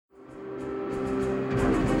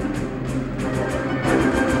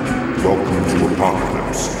Welcome to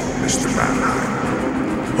Apocalypse, Mr.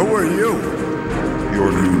 Mannheim. Who are you?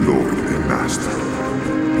 Your new lord and master.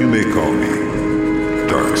 You may call me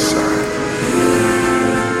Darkseid.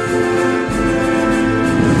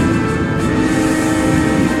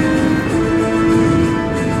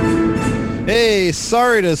 Hey,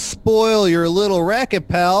 sorry to spoil your little racket,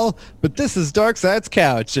 pal, but this is Darkseid's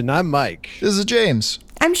Couch, and I'm Mike. This is James.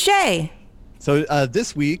 I'm Shay. So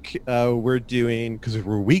this week we're doing, because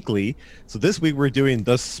we're weekly, so this week we're doing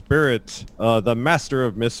The Spirit, the Master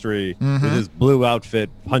of Mystery, with his blue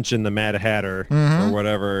outfit, punching the Mad Hatter, or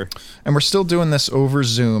whatever. And we're still doing this over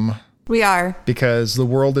Zoom We are. because the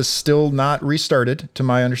world is still not restarted, to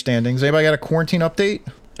my understanding. Has anybody got a quarantine update?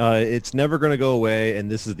 It's never going to go away,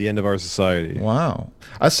 and this is the end of our society. Wow.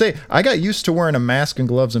 I say, I got used to wearing a mask and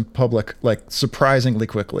gloves in public, like, surprisingly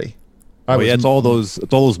quickly. It's all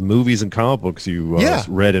those movies and comic books you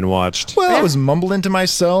read and watched. Well, I was mumbling to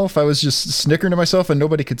myself. I was just snickering to myself, and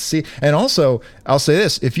nobody could see. And also, I'll say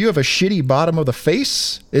this: if you have a shitty bottom of the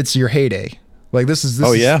face, it's your heyday. Like this is.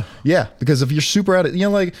 Yeah. Because if you're super out of,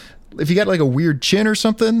 like if you got like a weird chin or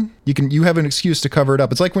something, you have an excuse to cover it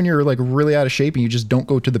up. It's like when you're like really out of shape and you just don't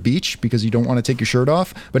go to the beach because you don't want to take your shirt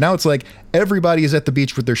off. But now it's like everybody is at the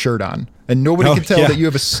beach with their shirt on, and nobody can tell that you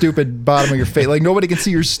have a stupid bottom of your face. Like nobody can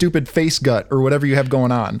see your stupid face gut or whatever you have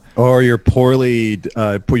going on, or your poorly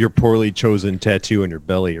chosen tattoo on your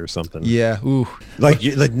belly or something. Yeah, ooh, like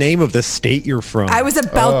the name of the state you're from. I was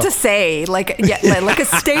about to say like a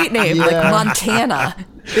state name, like Montana.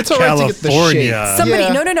 It's all right to get the shape.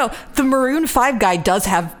 Somebody, no. The Maroon 5 guy does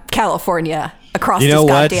have California across his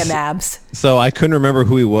goddamn abs. So I couldn't remember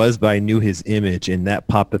who he was, but I knew his image, and that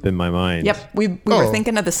popped up in my mind. Yep, we were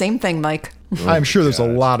thinking of the same thing, Mike. I'm sure there's a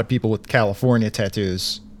lot of people with California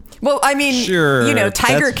tattoos. Well, I mean, sure,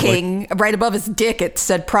 Tiger King, right above his dick, it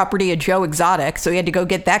said property of Joe Exotic, so he had to go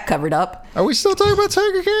get that covered up. Are we still talking about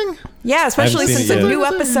Tiger King? Yeah, especially since a new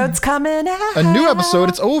episode's coming out. A new episode?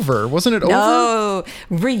 It's over. Wasn't it over? No,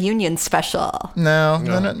 reunion special. No,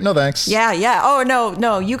 thanks. Yeah. Oh,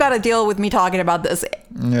 no, you got to deal with me talking about this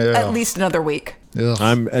at least another week.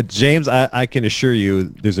 Ugh. James, I can assure you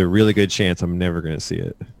there's a really good chance I'm never going to see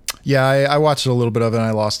it. Yeah, I watched a little bit of it and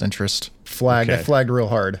I lost interest. I flagged real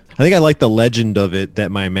hard. I think I like the legend of it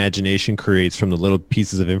that my imagination creates from the little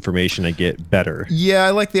pieces of information I get better. Yeah,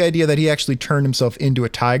 I like the idea that he actually turned himself into a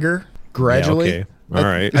tiger gradually. Yeah, okay. All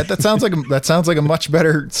right. That sounds like a much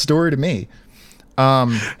better story to me.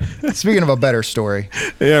 Speaking of a better story.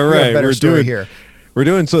 Yeah, right. Here. We're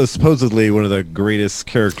doing supposedly one of the greatest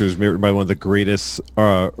characters made by one of the greatest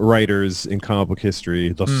writers in comic book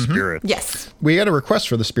history, The Spirit. Yes. We got a request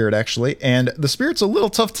for The Spirit, actually, and The Spirit's a little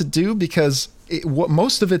tough to do because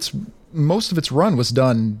most of its run was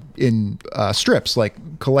done in strips,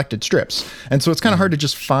 like collected strips. And so it's kind of hard to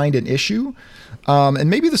just find an issue. And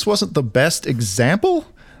maybe this wasn't the best example,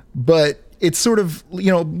 but it's sort of,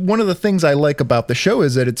 one of the things I like about the show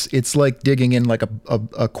is that it's like digging in like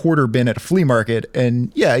a quarter bin at a flea market.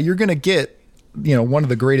 And yeah, you're going to get, one of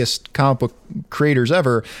the greatest comic book creators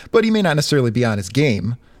ever, but he may not necessarily be on his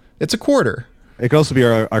game. It's a quarter. It could also be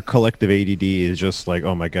our collective ADD is just like,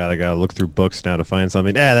 oh my God, I got to look through books now to find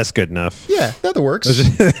something. That's good enough. Yeah, that works.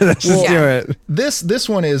 Let's just do it. This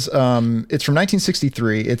one is, it's from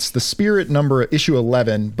 1963. It's The Spirit number issue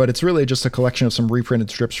 11, but it's really just a collection of some reprinted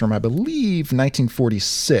strips from, I believe,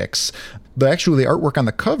 1946. The artwork on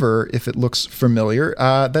the cover, if it looks familiar,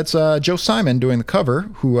 that's Joe Simon doing the cover,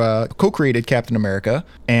 who co-created Captain America,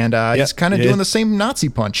 and he's kind of doing the same Nazi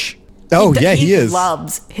punch. Oh, yeah, he is. He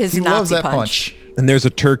loves his Nazi loves that punch. And there's a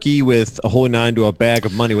turkey with holding on to a bag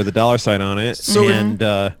of money with a dollar sign on it. So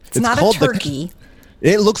it's not a turkey.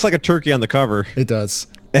 It looks like a turkey on the cover. It does.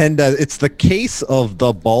 And it's the case of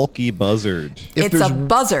the bulky buzzard. It's a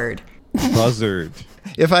buzzard. Buzzard.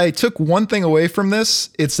 If I took one thing away from this,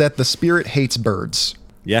 it's that the Spirit hates birds.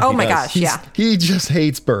 Yeah. Oh my gosh, yeah. He just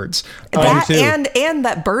hates birds. That and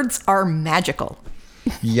that birds are magical.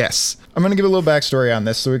 Yes. I'm going to give a little backstory on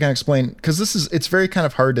this so we can explain, because it's very kind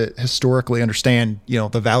of hard to historically understand,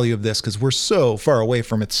 the value of this because we're so far away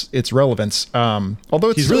from its relevance. Although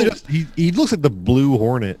it's really he looks like the Blue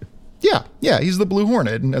Hornet. Yeah, he's the Blue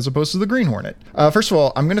Hornet as opposed to the Green Hornet. First of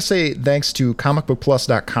all, I'm going to say thanks to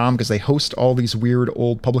comicbookplus.com because they host all these weird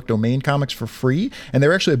old public domain comics for free, and they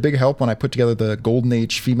were actually a big help when I put together the Golden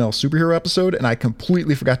Age female superhero episode, and I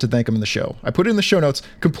completely forgot to thank them in the show. I put it in the show notes,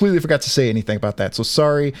 completely forgot to say anything about that, so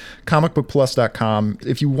sorry, comicbookplus.com.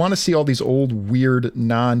 If you want to see all these old, weird,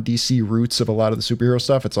 non-DC roots of a lot of the superhero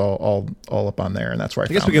stuff, it's all up on there, and that's where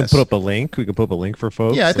I guess we can put up a link. We can put up a link for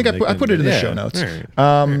folks. Yeah, I think I put it in the show notes.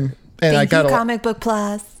 And thank you, Comic Book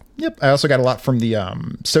Plus. Yep. I also got a lot from the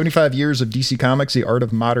 75 Years of DC Comics, The Art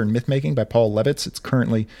of Modern Mythmaking by Paul Levitz. It's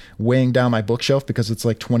currently weighing down my bookshelf because it's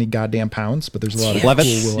like 20 goddamn pounds, but there's a lot of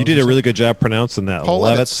Levitz, cool you did a really good job pronouncing that. Paul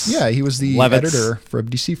Levitz. Yeah, he was the Levitz. editor for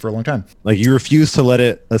DC for a long time. Like you refuse to let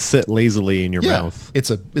it sit lazily in your Yeah. mouth.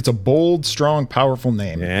 It's a bold, strong, powerful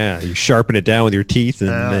name. Yeah, you sharpen it down with your teeth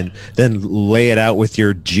and then lay it out with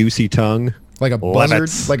your juicy tongue. Like a buzzard,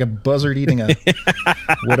 Levitz. like a buzzard eating a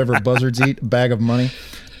whatever buzzards eat, a bag of money.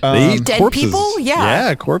 They eat Dead corpses. people? Yeah.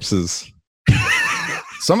 Yeah, corpses.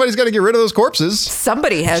 Somebody's got to get rid of those corpses.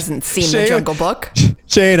 Somebody hasn't seen the Shane- Jungle Book.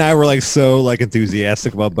 Shay and I were like so like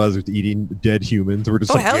enthusiastic about buzzards eating dead humans. We're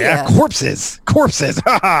just Oh, like, hell yeah, yeah. corpses,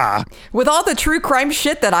 ha ha. With all the true crime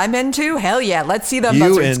shit that I'm into, hell yeah, let's see them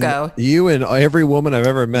buzzards go. You and every woman I've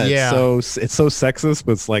ever met. Yeah. So it's so sexist,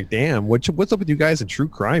 but it's like, damn, what's up with you guys in true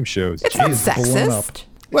crime shows? It's not Jeez, blown up. sexist.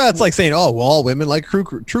 Well, it's like saying, oh, well, all women like true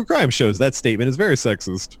crime shows. That statement is very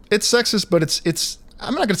sexist. It's sexist, but it's.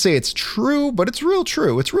 I'm not going to say it's true, but it's real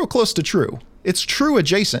true. It's real close to true. It's true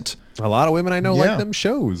adjacent. A lot of women I know Yeah. like them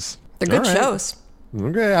shows. They're good All right. shows.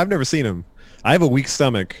 Okay, I've never seen them. I have a weak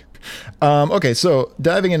stomach. Okay, so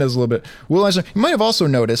diving into this a little bit, Will Eisner. You might have also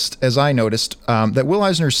noticed, as I noticed, that Will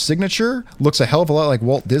Eisner's signature looks a hell of a lot like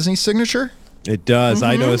Walt Disney's signature. It does.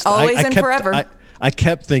 I noticed. Always I and kept, forever. I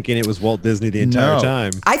kept thinking it was Walt Disney the entire No.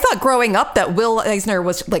 time. I thought growing up that Will Eisner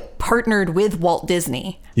was like partnered with Walt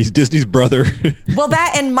Disney. He's Disney's brother. Well,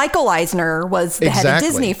 that and Michael Eisner was the head of Exactly.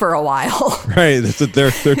 Disney for a while. Right.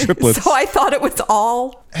 They're triplets. So I thought it was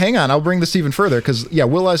all. Hang on, I'll bring this even further because, yeah,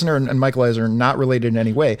 Will Eisner and Michael Eisner are not related in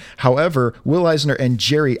any way. However, Will Eisner and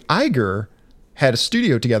Jerry Iger had a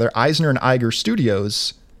studio together, Eisner and Iger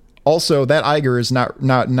Studios. Also, that Iger is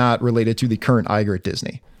not related to the current Iger at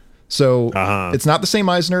Disney. So it's not the same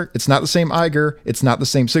Eisner, it's not the same Iger, it's not the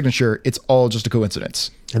same signature. It's all just a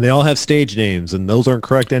coincidence. And they all have stage names, and those aren't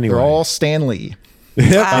correct anyway. They're all Stan Lee. Yep,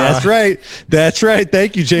 that's right. That's right.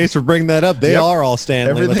 Thank you, Jace, for bringing that up. They Yep. are all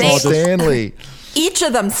Stanley. Everything's Let's all just- Stan Lee. Each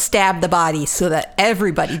of them stabbed the body so that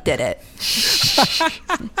everybody did it.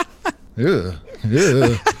 Ugh.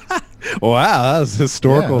 Ugh. Wow, that was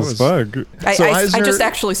historical Yeah, as that fuck. So I Eisner- just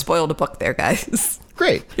actually spoiled a book there, guys.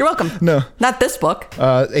 Great. You're welcome. No. Not this book.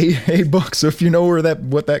 A book. So if you know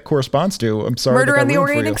what that corresponds to, I'm sorry. Murder that on the ruined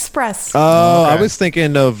for Orient you. Express. Oh, I Okay. was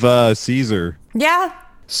thinking of Caesar. Yeah.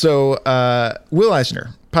 So Will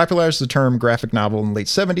Eisner popularized the term graphic novel in the late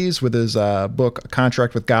 70s with his book A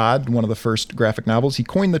Contract with God, one of the first graphic novels. He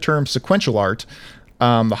coined the term sequential art.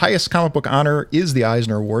 The highest comic book honor is the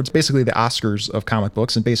Eisner Awards, basically the Oscars of comic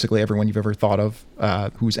books, and basically everyone you've ever thought of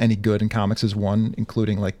who's any good in comics has won,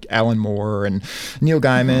 including like Alan Moore and Neil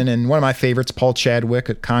Gaiman, and one of my favorites, Paul Chadwick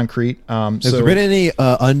at Concrete. Has So there been any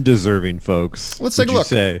undeserving folks? let's take a would you look.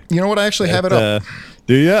 Say? You know what? I actually have it up.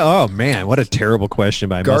 Do you? Oh man, what a terrible question,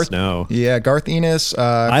 but I must know. Yeah, Garth Ennis.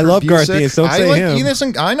 I love Garth Ennis. Don't say I like him. Ennis,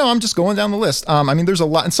 and I know. I'm just going down the list. I mean, there's a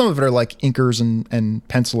lot, and some of it are like inkers and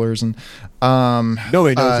pencilers, and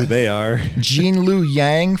Nobody knows who they are. Jean Lu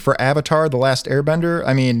Yang for Avatar: The Last Airbender.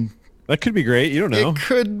 I mean, That could be great. You don't know. it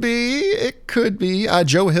could be. It could be.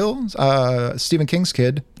 Joe Hill, Stephen King's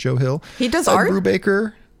kid, Joe Hill. He does art?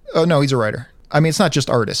 Brubaker. Oh no, he's a writer. I mean, it's not just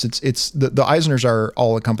artists. It's the Eisners are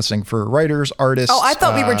all encompassing for writers, artists. Oh, I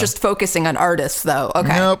thought we were just focusing on artists, though. Okay.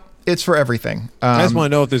 Nope, it's for everything. I just want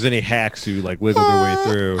to know if there's any hacks who like wiggle their way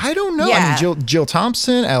through. I don't know. I Yeah. mean, Jill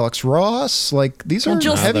Thompson, Alex Ross, like these are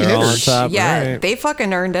Jill- heavy they're all hitters. on top. Yeah, right. they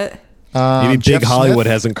fucking earned it. Maybe Jeff Big Hollywood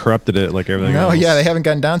Smith. hasn't corrupted it like everything No, else. yeah, they haven't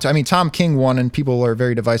gotten down to. I mean, Tom King won, and people are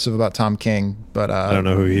very divisive about Tom King. But I don't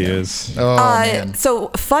know who he is. Oh man, So,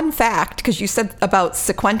 fun fact, because you said about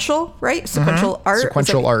sequential, right? Sequential art.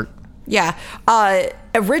 sequential Is that- art. Yeah.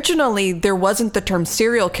 Originally, there wasn't the term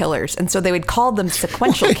serial killers, and so they would call them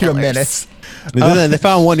sequential Wait a killers. minute. And then they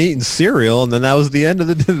found one eating cereal, and then that was the end of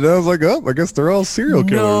the. I was like, oh, I guess they're all serial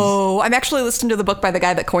killers. No, I'm actually listening to the book by the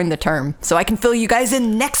guy that coined the term, so I can fill you guys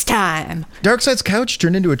in next time. Darkside's Couch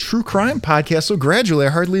turned into a true crime podcast so gradually I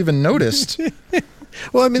hardly even noticed.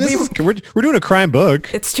 Well, I mean, we're doing a crime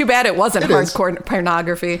book. It's too bad it wasn't It is. hardcore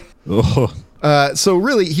pornography. Oh. So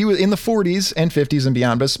really, he was in the 40s and 50s and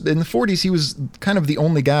beyond. But in the 40s, he was kind of the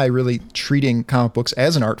only guy really treating comic books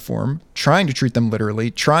as an art form, trying to treat them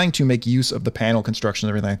literally, trying to make use of the panel construction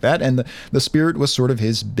and everything like that. And the Spirit was sort of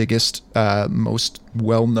his biggest, most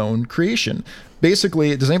well-known creation.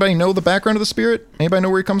 Basically, does anybody know the background of the Spirit? Anybody know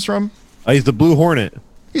where he comes from? He's the Blue Hornet.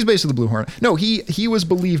 He's basically the Blue Hornet. No, he was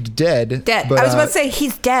believed dead. Dead. But, I was about to say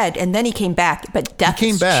he's dead, and then he came back, but Death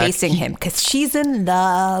came is back. chasing him because she's in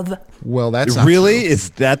love. well, that's not Really? true. Is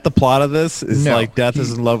that the plot of this? Is No. like Death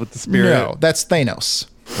is in love with the spirit? No, that's Thanos.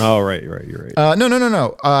 Oh, right. You're right.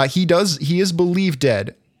 No. He is believed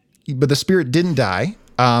dead. but the spirit didn't die.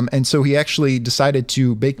 And so he actually decided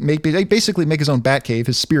to basically make his own bat cave,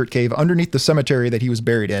 his spirit cave, underneath the cemetery that he was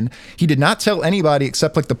buried in. He did not tell anybody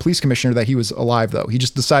except like the police commissioner that he was alive, though. He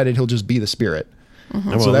just decided he'll just be the spirit. And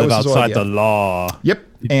So we'll that live was his whole outside idea. the law. Yep.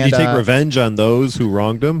 Did And you take revenge on those who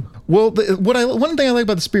wronged him? well, one thing I like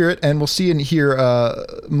about the spirit, and we'll see in here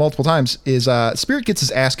multiple times, is spirit gets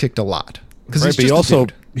his ass kicked a lot because Right, he's but just a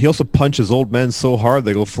dude. he also punches old men so hard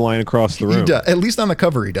they go flying across the room. He does, at least on the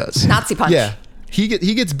cover he does. Nazi punch. Yeah. He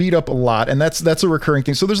gets beat up a lot, and that's a recurring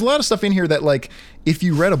thing. So there's a lot of stuff in here that, like, if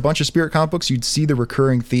you read a bunch of spirit comic books, you'd see the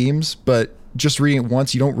recurring themes, but just reading it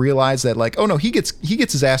once, you don't realize that, like, oh no, he gets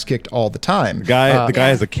his ass kicked all the time. The guy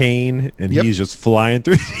has a cane and Yep. he's just flying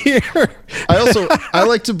through the air. I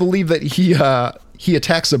like to believe that he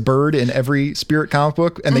attacks a bird in every spirit comic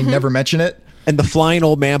book, and they never mention it. And the flying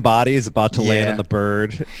old man body is about to land Yeah. on the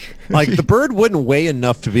bird. Like, the bird wouldn't weigh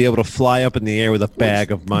enough to be able to fly up in the air with a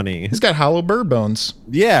bag of money. He's got hollow bird bones.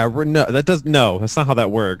 Yeah, that's not how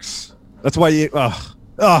that works. That's why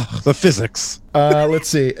the physics. Let's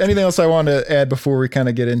see. Anything else I want to add before we kind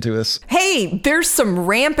of get into this? Hey, there's some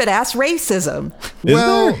rampant ass racism. Is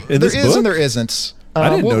well, there? In this there is book? and there isn't. I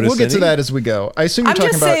didn't we'll notice get to any. that as we go. I assume you're I'm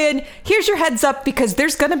talking just about. saying, here's your heads up because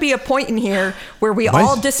there's going to be a point in here where we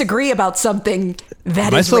all disagree about something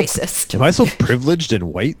that is racist. Am I so privileged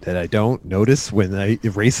and white that I don't notice when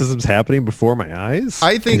racism's happening before my eyes?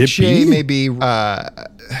 I think Could it Shay be? may be.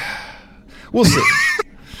 We'll see.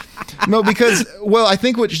 No, because I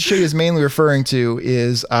think what Shay is mainly referring to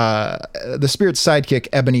is the spirit's sidekick,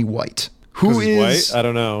 Ebony White, who 'Cause he's is white? I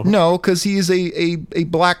don't know. No, because he is a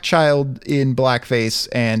black child in blackface,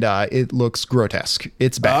 and it looks grotesque.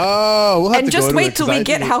 It's bad. Oh, we'll have And to just go to wait it, till 'cause we I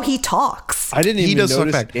get didn't- how he talks. I didn't He even does suck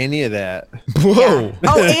notice back. any of that. Whoa!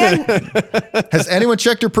 Oh, and Has anyone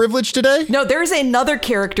checked your privilege today? no, there's another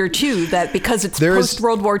character too that because it's There is- post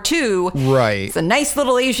World War II, Right. it's a nice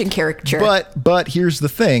little Asian character. But here's the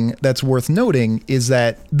thing that's worth noting is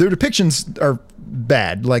that their depictions are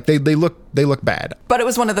bad. Like they look bad. But it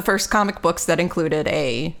was one of the first comic books that included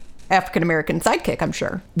a African American sidekick, I'm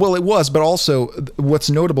sure. Well, it was, but also what's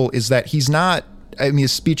notable is that he's not. I mean,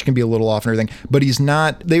 his speech can be a little off and everything, but he's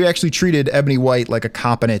not. They actually treated Ebony White like a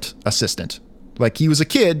competent assistant. Like he was a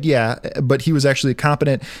kid, yeah, but he was actually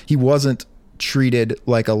competent. He wasn't treated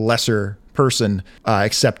like a lesser person,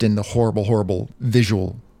 except in the horrible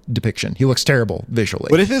visual depiction. He looks terrible visually.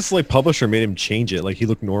 What if his publisher made him change it? Like he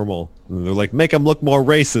looked normal. And they're like, make him look more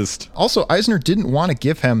racist. Also, Eisner didn't want to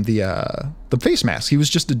give him the face mask. He was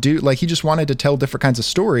just a dude. Like he just wanted to tell different kinds of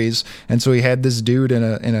stories, and so he had this dude in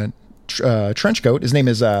a trench coat. His name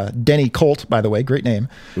is Denny Colt, by the way, great name.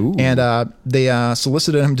 Ooh. And they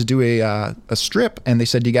solicited him to do a strip, and they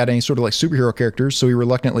said, "Do you got any sort of like superhero characters?" So he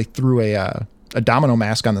reluctantly threw a domino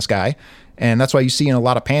mask on this guy. And that's why you see in a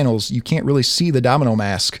lot of panels, you can't really see the domino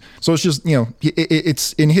mask. So it's just,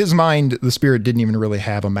 it's in his mind, the spirit didn't even really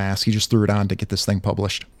have a mask. He just threw it on to get this thing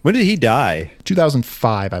published. When did he die?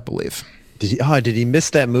 2005, I believe. Did he miss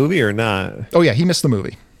that movie or not? Oh yeah, he missed the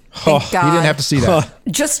movie. Thank God. He didn't have to see that.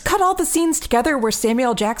 Just cut all the scenes together where Samuel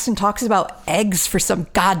L. Jackson talks about eggs for some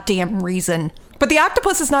goddamn reason. But the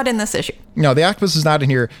octopus is not in this issue. No, the octopus is not in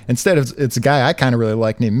here. Instead, it's a guy I kind of really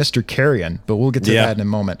like named Mr. Carrion, but we'll get to Yeah. that in a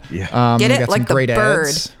moment. Yeah. Get we it? got Like some the great bird.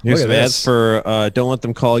 ads. Here's Look some at ads this. for don't let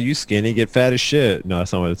them call you skinny, get fat as shit. No,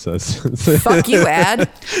 that's not what it says. Fuck you, ad.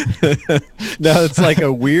 No, it's like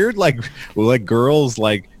a weird like girls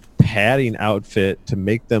padding outfit to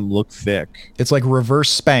make them look thick. It's like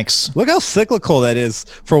reverse Spanx. Look how cyclical that is.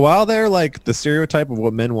 For a while there, the stereotype of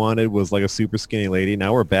what men wanted was a super skinny lady.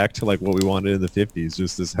 Now we're back to what we wanted in the 50s,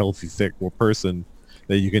 just this healthy, thick person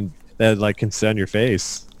that can sit on your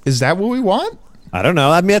face. Is that what we want? I don't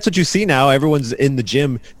know. I mean, that's what you see now. Everyone's in the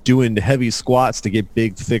gym doing heavy squats to get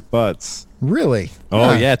big, thick butts. Really? Oh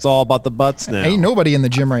Huh. yeah, it's all about the butts now. Ain't nobody in the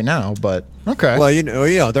gym right now, but okay.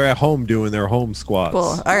 Well, they're at home doing their home squats.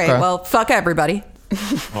 Well, all right. Okay. Well, fuck everybody.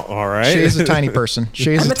 All right. Shay's a tiny person.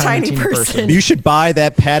 Shay's I'm a a tiny teeny person. You should buy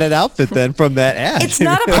that padded outfit then from that ad. It's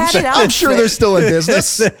not a padded outfit. I'm sure they're still in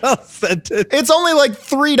business. It's only like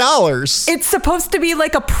 $3. It's supposed to be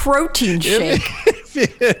like a protein shake.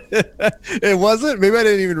 It wasn't. Maybe I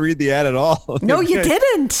didn't even read the ad at all. No, you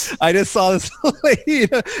didn't. I just saw this lady.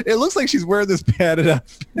 It looks like she's wearing this padded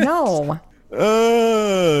outfit. No.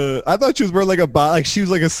 I thought she was wearing she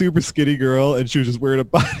was a super skinny girl, and she was just wearing a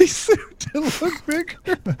bodysuit to look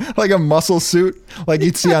bigger. Like a muscle suit, like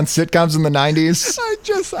you'd see on sitcoms in the 90s.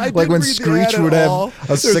 I Like didn't when read the Screech ad at would have all. a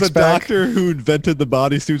There's six-pack. doctor who invented the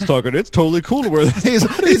bodysuits talking. It's totally cool to wear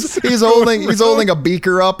this. He's holding a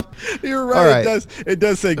beaker up. You're right. All right. It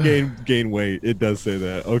does say gain weight. It does say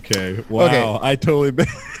that. Okay. Wow. Okay. I totally.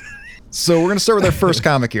 So we're going to start with our first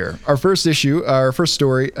comic here. Our first issue, our first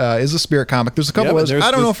story is a spirit comic. There's a couple but others.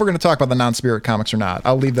 I don't know if we're going to talk about the non-spirit comics or not.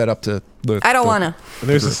 I'll leave that up to the... I don't want to. And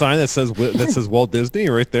there's a sign that says Walt Disney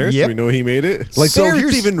right there, Yep. so we know he made it. Like, So there it's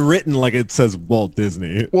here's- even written like it says Walt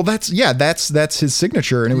Disney. Well, that's his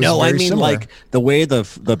signature, and it was No, very I mean similar. like the way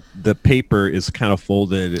the paper is kind of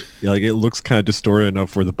folded, like it looks kind of distorted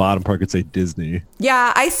enough where the bottom part could say Disney.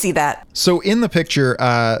 Yeah, I see that. So in the picture,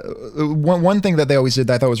 one thing that they always did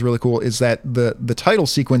that I thought was really cool is that the title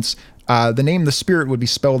sequence, the name The Spirit would be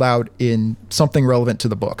spelled out in something relevant to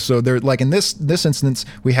the book. So they're like in this instance,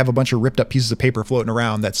 we have a bunch of ripped up pieces of paper floating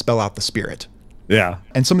around that spell out The Spirit. Yeah.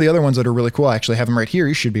 And some of the other ones that are really cool, I actually have them right here.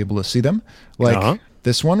 You should be able to see them. Like Uh-huh.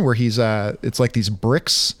 this one where he's, it's like these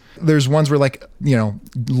bricks. There's ones where like,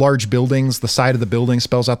 large buildings, the side of the building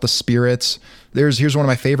spells out the spirits. Here's one of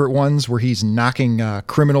my favorite ones where he's knocking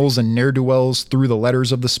criminals and ne'er-do-wells through the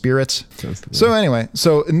letters of the spirits. So anyway,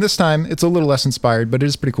 in this time it's a little less inspired, but it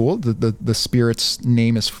is pretty cool. The spirit's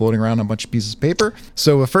name is floating around on a bunch of pieces of paper.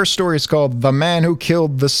 So the first story is called The Man Who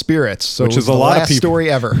Killed the Spirits. So Which is the a lot of last people.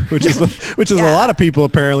 story ever. Which is a lot of people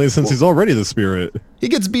apparently, since he's already the Spirit. He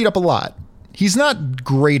gets beat up a lot. He's not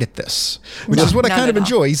great at this, which is what I kind of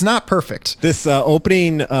enjoy. He's not perfect. This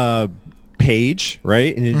opening page,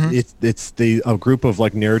 right? And it's a group of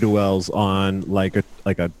like ne'er-do-wells on like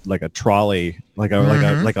a trolley, like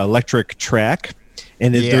a electric track.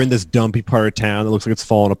 And they're in this dumpy part of town that looks like it's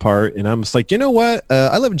falling apart. And I'm just like, you know what?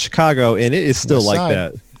 I live in Chicago, and it is still West like Side.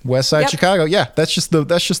 that. West Side Yep. Chicago. Yeah, that's just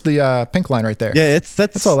the pink line right there. Yeah,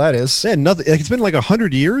 That's all that is. Yeah, nothing. Like, it's been like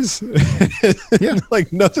 100 years. Yeah.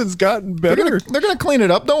 Like nothing's gotten better. They're gonna clean it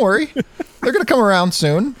up. Don't worry. They're gonna come around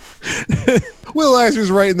soon. Will Eisner's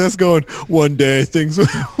writing this, going, one day things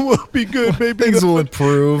will be good. Maybe Things will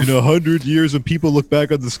improve. in 100 years, when people look back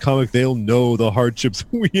on this comic, they'll know the hardships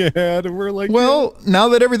we had, and we're like, Well, now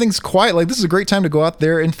that everything's quiet, like this is a great time to go out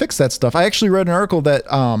there and fix that stuff. I actually read an article that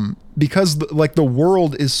because the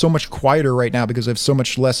world is so much quieter right now because of so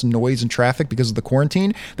much less noise and traffic because of the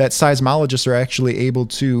quarantine, that seismologists are actually able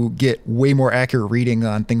to get way more accurate reading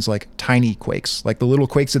on things like tiny quakes, like the little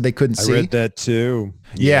quakes that they couldn't I see. read that too.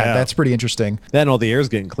 Yeah, that's pretty interesting. Then all the air's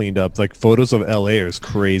getting cleaned up. Like photos of LA is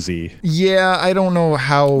crazy. Yeah, I don't know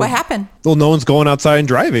how. What happened? Well, no one's going outside and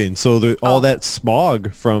driving, so all that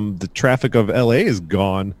smog from the traffic of LA is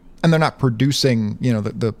gone. And they're not producing,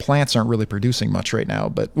 the plants aren't really producing much right now,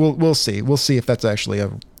 but we'll see. We'll see if that's actually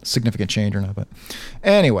a significant change or not. But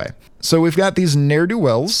anyway, so we've got these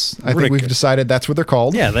ne'er-do-wells. I think we've decided that's what they're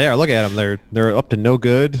called. Yeah, they are. Look at them. They're up to no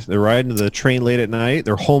good. They're riding the train late at night.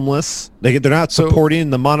 They're homeless. They're not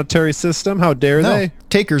supporting the monetary system. How dare No, they?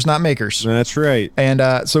 takers, not makers. That's right.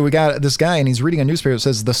 And so we got this guy, and he's reading a newspaper that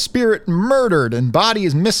says, "The spirit murdered and body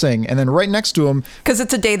is missing." And then right next to him, Because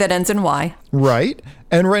it's a day that ends in Y. right?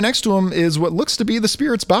 And right next to him is what looks to be the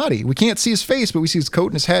spirit's body. We can't see his face, but we see his coat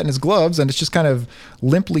and his hat and his gloves, and it's just kind of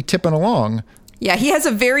limply tipping along. Yeah, he has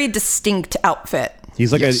a very distinct outfit.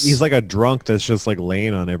 He's like Yes. he's like a drunk that's just like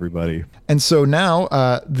laying on everybody. And so now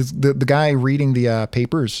the guy reading the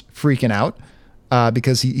papers freaking out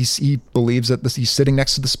because he believes that he's sitting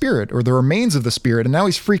next to the spirit or the remains of the spirit, and now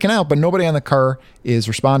he's freaking out, but nobody on the car is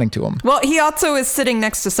responding to him. Well, he also is sitting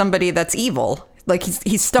next to somebody that's evil. Like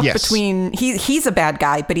he's stuck Yes. between he's a bad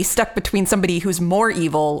guy, but he's stuck between somebody who's more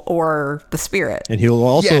evil or the spirit. And he'll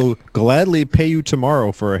also gladly pay you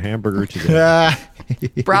tomorrow for a hamburger today.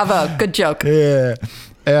 Bravo, good joke. Yeah.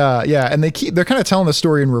 Yeah, and they're kind of telling the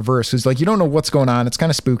story in reverse. It's like you don't know what's going on. It's kind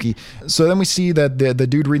of spooky. So then we see that the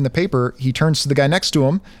dude reading the paper, he turns to the guy next to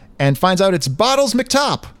him and finds out it's Bottles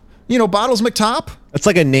McTop. You know Bottles McTop? That's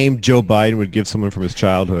like a name Joe Biden would give someone from his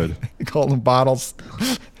childhood. They call him Bottles.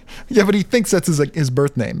 Yeah, but he thinks that's his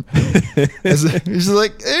birth name. He's just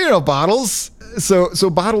like, Bottles. So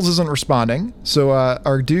Bottles isn't responding. So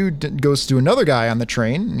our dude goes to another guy on the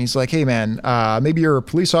train, and he's like, "Hey man, maybe you're a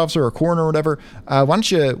police officer or a coroner or whatever. Why don't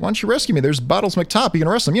you rescue me? There's Bottles McTop. You can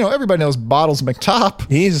arrest him. Everybody knows Bottles McTop."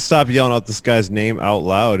 He needs to stop yelling out this guy's name out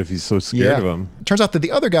loud if he's so scared of him. It turns out that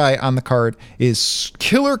the other guy on the card is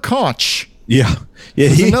Killer Conch. Yeah.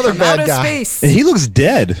 He's another From bad outer guy. space. And he looks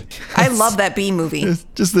dead. I love that B movie. It's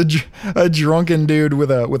just a drunken dude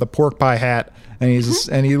with a pork pie hat, and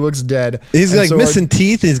he looks dead. He's And like so missing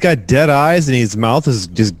teeth, and he's got dead eyes, and his mouth is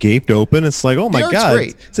just gaped open. It's like, oh my art's god,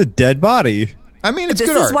 great. it's a dead body. I mean, it's This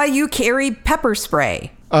good is art. why you carry pepper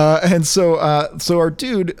spray. And so our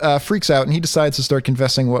dude freaks out, and he decides to start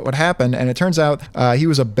confessing what happened. And it turns out he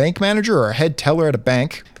was a bank manager or a head teller at a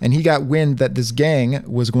bank, and he got wind that this gang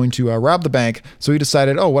was going to rob the bank. So he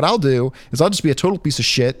decided, what I'll do is I'll just be a total piece of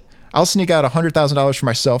shit. I'll sneak out $100,000 for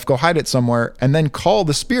myself, go hide it somewhere, and then call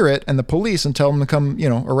the spirit and the police and tell them to come,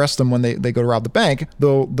 arrest them when they go to rob the bank.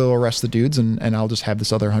 They'll arrest the dudes, and I'll just have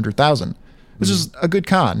this other 100,000. Which is a good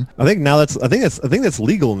con. I think that's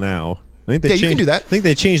legal now. I think they you can do that. I think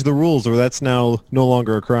they changed the rules, or that's now no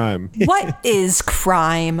longer a crime. What is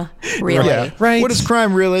crime, really? Yeah. Right. What is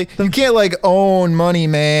crime, really? You can't own money,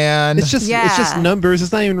 man. It's just numbers.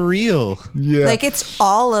 It's not even real. Yeah. Like, it's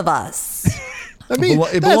all of us. I mean,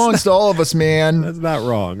 it belongs to all of us, man. That's not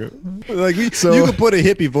wrong. Like you can put a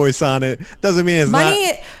hippie voice on it. Doesn't mean it's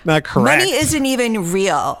not correct. Money isn't even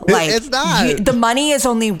real. Like, it's not. The money is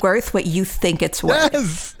only worth what you think it's worth.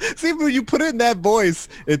 Yes. See, when you put it in that voice,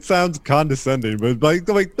 it sounds condescending, but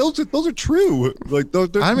like those are true. Like those.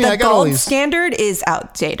 I mean, The I got all gold these. standard is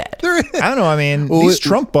outdated. I don't know. I mean, these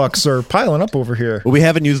Trump bucks are piling up over here. Well, we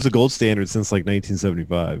haven't used the gold standard since like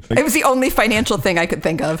 1975. It was the only financial thing I could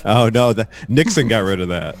think of. Oh no, Nixon got rid of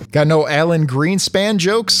that. Got no Alan Greenspan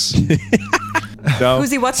jokes. No. Who's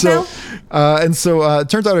he? What's now? And so it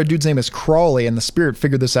turns out our dude's name is Crawley, and the spirit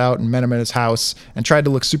figured this out and met him at his house and tried to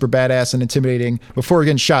look super badass and intimidating before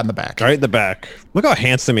getting shot in the back. Right in the back. Look how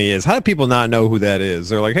handsome he is. How do people not know who that is?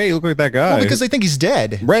 They're like, hey, you look like that guy. Well, because they think he's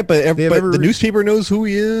dead. Right, but the newspaper knows who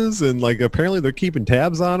he is, and like apparently they're keeping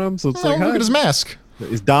tabs on him. So it's look at his mask.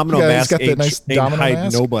 His domino Yeah, he's mask got that ain't, nice ain't domino hide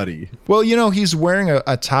mask. nobody. Well, he's wearing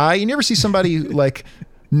a tie. You never see somebody like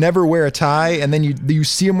never wear a tie, and then you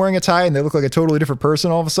see him wearing a tie, and they look like a totally different person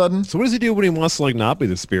all of a sudden. So what does he do when he wants to like not be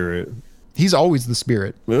the spirit? He's always the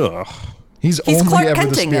spirit. Ugh. He's He's only Clark ever the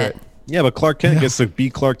Kenting spirit. it. Yeah, but Clark Kent gets to be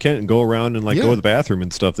Clark Kent and go around and go to the bathroom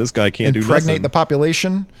and stuff. This guy can't do Impregnate nothing. the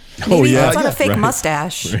population. Maybe he yeah. puts on a fake Right.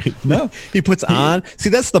 mustache. Right. No, he puts on. See,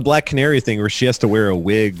 that's the Black Canary thing where she has to wear a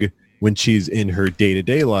wig when she's in her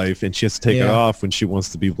day-to-day life, and she has to take it Yeah. off when she wants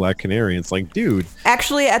to be Black Canary. It's like, dude.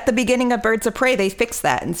 Actually, at the beginning of Birds of Prey, they fixed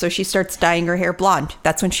that, and so she starts dyeing her hair blonde.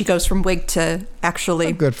 That's when she goes from wig to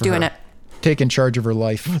actually Good for doing her. it. Taking charge of her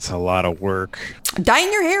life. That's a lot of work.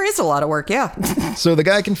 Dyeing your hair is a lot of work, yeah. So the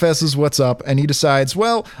guy confesses what's up, and he decides,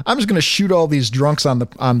 well, I'm just going to shoot all these drunks on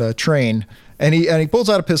the train. And he pulls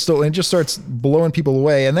out a pistol and just starts blowing people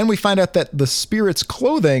away. And then we find out that the spirit's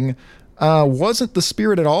clothing wasn't the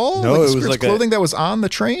spirit at all. No, the it was spirit's like clothing that was on the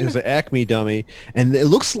train. It was an Acme dummy, and it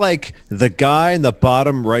looks like the guy in the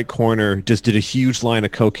bottom right corner just did a huge line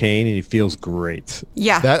of cocaine, and he feels great.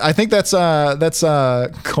 Yeah. I think that's Conch.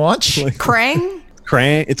 Krang?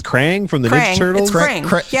 Krang, it's Krang from the Ninja Krang. Turtles. It's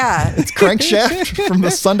Krang. Yeah. It's Crankshaft from the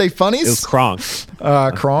Sunday Funnies. It was Kronk.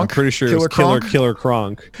 Kronk. I'm pretty sure it was Killer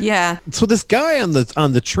Kronk. Yeah. So this guy on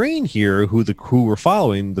the train here, who we're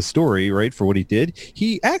following the story, right, for what he did,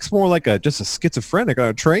 he acts more like just a schizophrenic on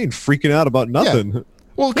a train, freaking out about nothing. Yeah.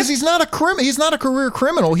 Well, because he's not a career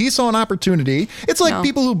criminal. He saw an opportunity. It's like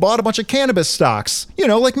people who bought a bunch of cannabis stocks,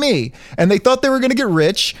 like me, and they thought they were going to get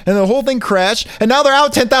rich, and the whole thing crashed, and now they're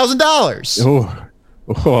out $10,000. Oh.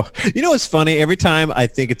 You know what's funny? Every time I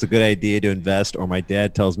think it's a good idea to invest, or my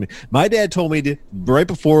dad told me right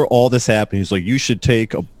before all this happened, he's like, you should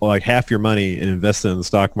take like half your money and invest it in the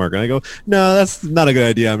stock market. And I go, no, that's not a good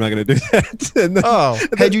idea. I'm not going to do that. And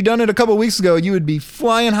then, had you done it a couple weeks ago, you would be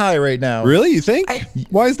flying high right now. Really? You think?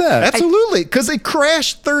 Why is that? Absolutely. Because it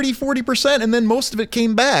crashed 30-40%, and then most of it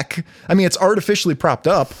came back. I mean, it's artificially propped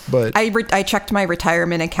up, but I checked my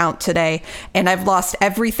retirement account today, and I've lost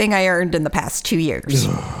everything I earned in the past 2 years.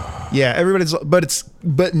 yeah,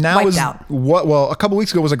 but now Wiped is out. a couple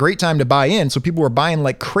weeks ago was a great time to buy in, so people were buying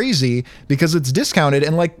like crazy because it's discounted,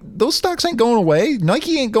 and like those stocks ain't going away.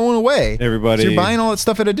 Nike ain't going away. Everybody, so you're buying all that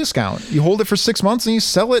stuff at a discount. You hold it for 6 months and you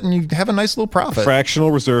sell it, and you have a nice little profit. Fractional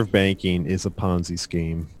reserve banking is a Ponzi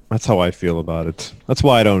scheme. That's how I feel about it. That's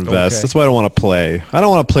why I don't invest. Okay. That's why I don't want to play. I don't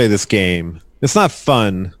want to play this game. It's not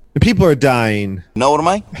fun. And people are dying. Know what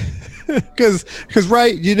I mean? Because,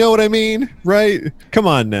 right? You know what I mean? Right? Come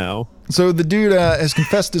on now. So the dude has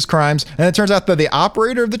confessed his crimes, and it turns out that the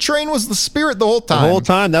operator of the train was the spirit the whole time. The whole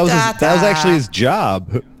time. That was actually his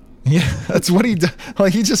job. Yeah, that's what he does.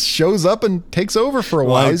 Like, he just shows up and takes over for a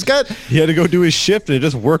while. He had to go do his shift, and it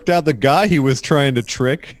just worked out. The guy he was trying to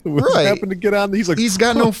trick happened to get on. He's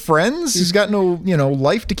got no friends. He's got no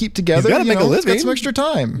life to keep together. He's got to make a living. He's got some extra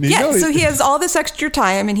time. Yeah, so he has all this extra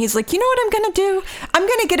time, and he's like, you know what I'm going to do? I'm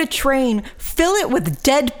going to get a train, fill it with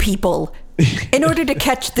dead people in order to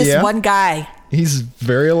catch this one guy. He's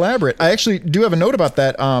very elaborate. I actually do have a note about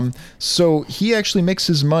that. So he actually makes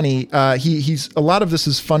his money. He's a lot of this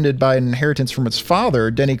is funded by an inheritance from his father,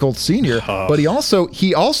 Denny Colt Sr. But he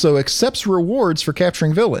also accepts rewards for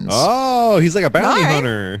capturing villains. Oh, he's like a bounty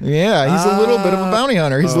hunter. Yeah, he's a little bit of a bounty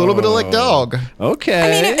hunter. He's a little bit of like Dog.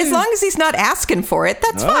 Okay. I mean, as long as he's not asking for it,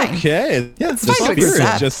 that's fine. Okay. Yeah, It's fine to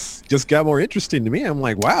accept. just got more interesting to me. I'm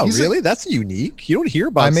like, wow, really? That's unique. You don't hear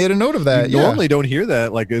about. I made a note of that. You normally don't hear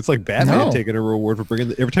that. Like it's like Batman taking a reward for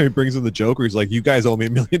every time he brings in the Joker. He's like, you guys owe me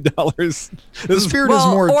 $1 million. The spirit is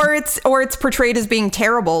more, or it's portrayed as being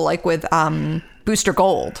terrible, like with Booster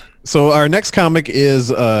Gold. So our next comic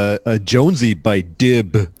is a Jonesy by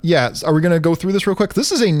Dib. Yeah, are we going to go through this real quick?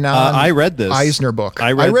 This is a I read this Eisner book.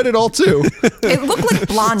 I read it all too. It looked like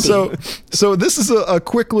Blondie. So this is a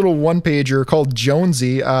quick little one-pager called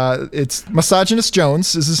Jonesy. It's Misogynist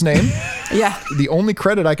Jones is his name. Yeah. The only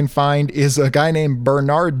credit I can find is a guy named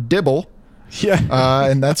Bernard Dibble. Yeah.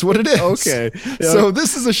 And that's what it is. Okay. Yeah. So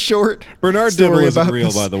this is a short Bernard story Dibble isn't about real,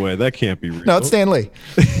 this. by the way. That can't be real. No, it's Stan Lee.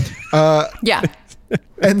 Yeah.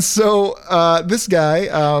 And so this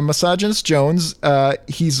guy, Misogynist Jones,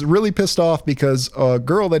 he's really pissed off because a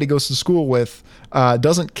girl that he goes to school with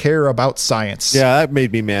doesn't care about science. Yeah, that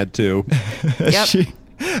made me mad too. Yep.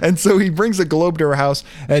 And so he brings a globe to her house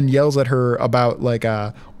and yells at her about like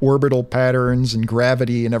orbital patterns and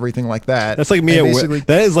gravity and everything like that. That's like me And at basically- work.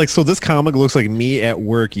 That is like, so this comic looks like me at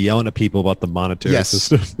work yelling at people about the monetary Yes.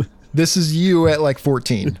 system. This is you at like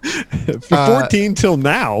 14. From 14 till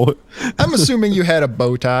now. I'm assuming you had a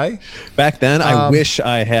bow tie. Back then, I wish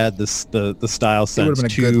I had the style sense would've been a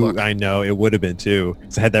too. good look. I know it would have been too.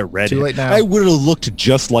 'Cause I had that red. Too late now. I would have looked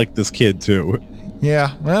just like this kid too.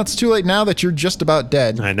 Yeah, well, it's too late now that you're just about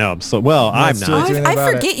dead. I know. I'm so well. I'm Let's do not. it. Anything I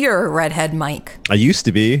about forget you're a redhead, Mike. I used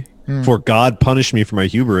to be. For God punished me for my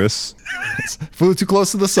hubris. Flew too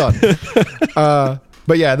close to the sun.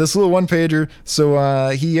 But yeah, this little one pager. So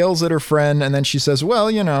he yells at her friend, and then she says, "Well,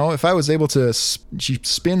 you know, if I was able to," she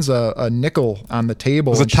spins a nickel on the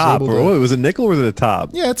table. It was a and she's top. able to- Or, was it nickel or was it a top?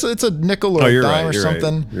 Yeah, it's a nickel or Oh, a you're dime right, or you're right,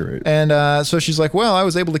 something. you're right. And so she's like, "Well, I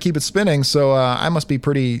was able to keep it spinning, so I must be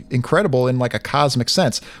pretty incredible in like a cosmic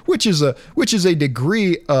sense," which is a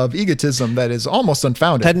degree of egotism that is almost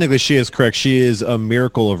unfounded. Technically, she is correct. She is a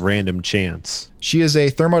miracle of random chance. She is a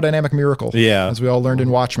thermodynamic miracle. Yeah. as we all learned in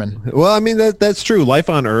Watchmen. Well, I mean that's true. Life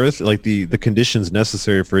on Earth, like the conditions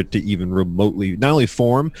necessary for it to even remotely not only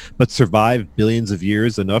form but survive billions of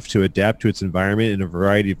years enough to adapt to its environment in a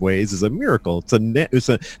variety of ways is a miracle. It's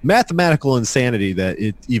a mathematical insanity that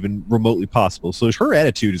it's even remotely possible. So her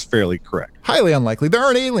attitude is fairly correct. Highly unlikely. There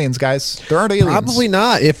aren't aliens, guys. There aren't aliens. Probably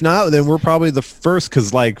not. If not, then we're probably the first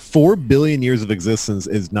because like 4 billion years of existence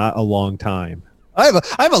is not a long time. I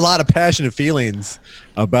have a lot of passionate feelings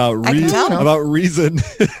about I can tell. about reason.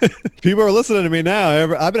 People are listening to me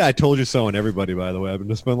now. I told you so, and everybody, by the way, I've been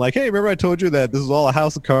just been like, hey, remember I told you that this is all a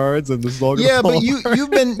house of cards and this is all. Yeah, fall but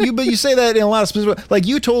you say that in a lot of specific. Like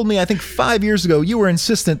you told me, I think 5 years ago, you were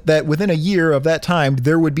insistent that within a year of that time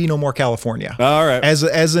there would be no more California. All right. As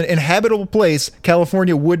an inhabitable place,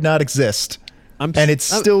 California would not exist. And it's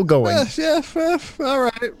still going. All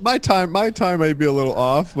right. My time might be a little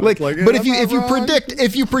off. But, But I'm if not you wrong. predict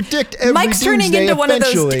every Mike's turning doomsday into one of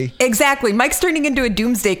eventually, those. Exactly. Mike's turning into a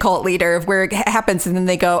doomsday cult leader of where it happens, and then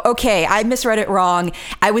they go, "Okay, I misread it wrong.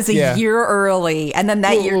 I was a Yeah. year early," and then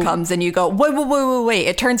that year Well- comes, and you go, "Wait!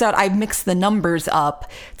 It turns out I mixed the numbers up.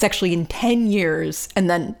 It's actually in 10 years," and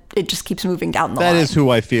then it just keeps moving down the line. That is who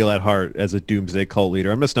I feel at heart as a doomsday cult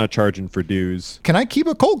leader. I'm just not charging for dues. Can I keep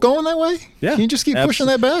a cult going that way? Yeah. Can you just keep pushing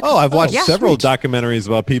that back? Oh, I've watched yeah. several Sweet. documentaries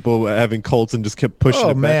about people having cults and just kept pushing Oh,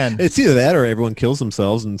 it back. man. It's either that or everyone kills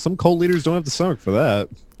themselves, and some cult leaders don't have the stomach for that.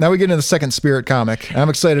 Now we get into the second Spirit comic. I'm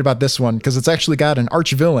excited about this one because it's actually got an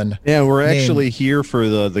arch villain. Yeah, we're named- actually here for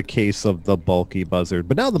the case of the bulky buzzard,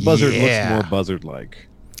 but now the buzzard Yeah. looks more buzzard-like.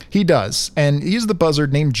 He does, and he's the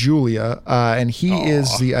buzzard named Julia, and he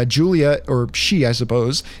is the Julia, or she, I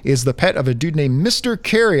suppose, is the pet of a dude named Mr.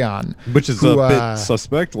 Carrion, Which is who, a bit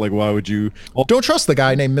suspect. Like, why would you? Well, Don't trust the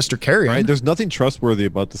guy named Mr. Carrion. right? There's nothing trustworthy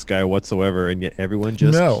about this guy whatsoever, and yet everyone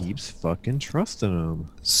just No. keeps fucking trusting him.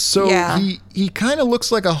 So Yeah. he kind of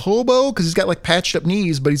looks like a hobo because he's got like patched up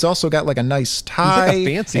knees, but he's also got like a nice He's tie. like a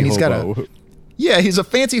fancy and he's hobo. got he's a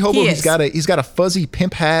fancy hobo. He He's is. got a fuzzy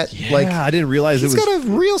pimp hat. Yeah, like I didn't realize it he's was. got a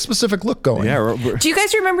real specific look going. Yeah, Do you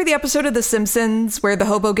guys remember the episode of The Simpsons where the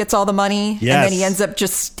hobo gets all the money? And Yes. then he ends up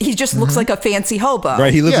he just looks like a fancy hobo.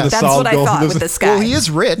 right. He lives Yeah. in a That's solid what I gold. thought he lives with in- this guy. Well, he is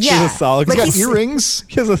rich. Yeah. He's a solid. He's Like got he's- earrings.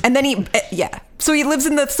 He has a- And then so he lives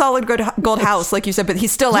in the solid gold house, like you said, but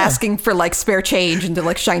he's still asking for like spare change and to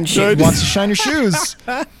like shine shoes. Wants to shine your shoes.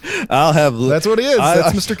 I'll have. That's what he is.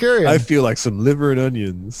 That's Mr. Carrion. I feel like some liver and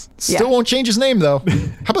onions. Still won't change his name though.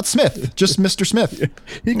 How about Smith? Just Mr. Smith.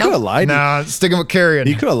 He could have lied. Nah, sticking with Carrion.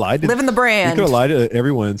 He could have lied. Live in the brand. He could have lied to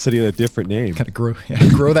everyone and said he had a different name. Kind of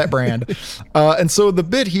grow that brand. And so the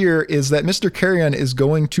bit here is that Mr. Carrion is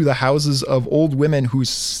going to the houses of old women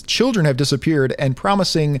whose children have disappeared and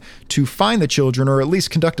promising to find the children children, or at least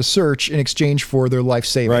conduct a search in exchange for their life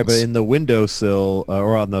savings. Right, but in the windowsill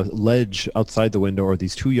or on the ledge outside the window are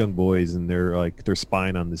these two young boys, and they're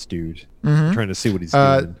spying on this dude, trying to see what he's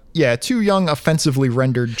doing. Yeah, two young offensively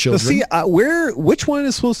rendered children. Now, see, which one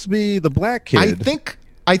is supposed to be the black kid?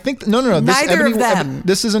 I think no. Neither of them.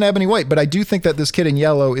 This isn't Ebony White, but I do think that this kid in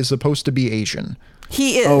yellow is supposed to be Asian.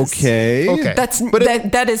 He is. Okay.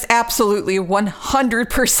 That is absolutely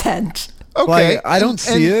 100%. Okay, I don't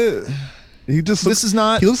see it. He just this is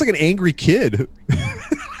not. He looks like an angry kid.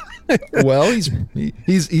 Well,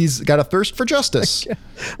 he's got a thirst for justice.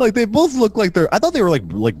 Like they both look like I thought they were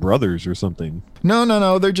like brothers or something.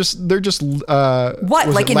 No. They're just. What,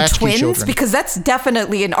 like in twins? Children? Because that's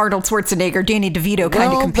definitely an Arnold Schwarzenegger, Danny DeVito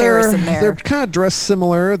kind of comparison there. They're kind of dressed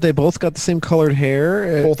similar. They both got the same colored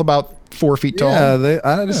hair. Both about 4 feet tall. Yeah,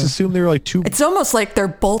 I just assumed they were like two. It's almost like they're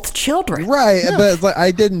both children. Right, but it's like,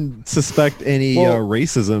 I didn't suspect any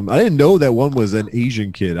racism. I didn't know that one was an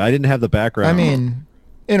Asian kid. I didn't have the background. I mean,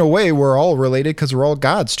 in a way, we're all related because we're all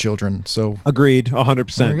God's children. So agreed,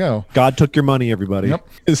 100%. There you go. God took your money, everybody. Yep.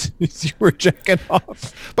 You were jacking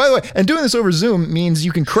off. By the way, and doing this over Zoom means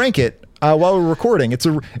you can crank it while we're recording.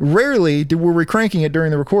 Rarely were we cranking it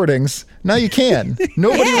during the recordings. Now you can.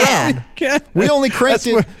 Nobody around. We only cranked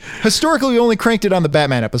it. Historically, we only cranked it on the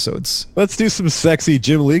Batman episodes. Let's do some sexy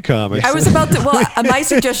Jim Lee comics. I was about to. Well, my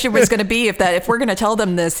suggestion was going to be if we're going to tell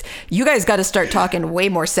them this, you guys got to start talking way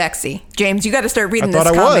more sexy. James, you got to start reading this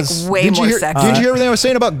comic way more sexy. Did you hear everything I was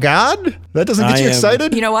saying about God? That doesn't get you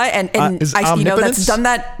excited? You know what? And omnipotence?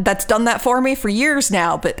 that's done that for me for years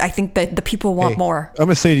now. But I think that the people want more. I'm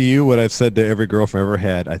gonna say to you what I've said to every girlfriend I've ever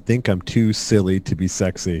had. I think I'm too silly to be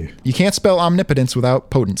sexy. You can't spell omnipotence without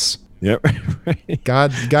potence. Yep. Right.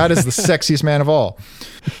 God is the sexiest man of all.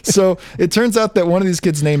 So it turns out that one of these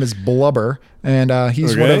kids' name is Blubber, and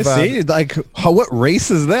he's one of. See, what race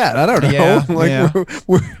is that? I don't know. Yeah,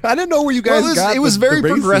 I didn't know where you guys got. It was very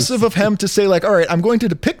progressive of him to say, like, all right, I'm going to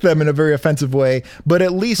depict them in a very offensive way, but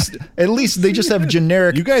at least they just have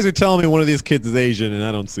generic. You guys are telling me one of these kids is Asian, and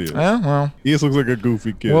I don't see it. Well, he just looks like a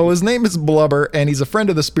goofy kid. Well, his name is Blubber, and he's a friend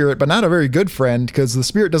of the Spirit, but not a very good friend because the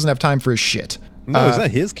Spirit doesn't have time for his shit. No, it's not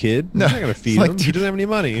his kid. No, he's not going to feed him. He doesn't have any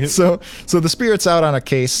money. So the Spirit's out on a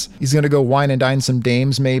case. He's going to go wine and dine some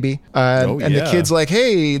dames, maybe. And the kid's like,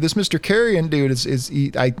 hey, this Mr. Carrion dude,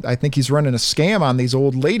 I think he's running a scam on these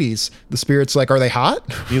old ladies. The Spirit's like, are they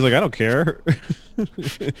hot? He's like, I don't care.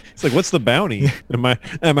 He's like, what's the bounty? Am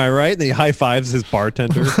I right? And he high fives his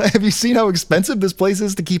bartender. Have you seen how expensive this place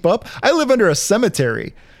is to keep up? I live under a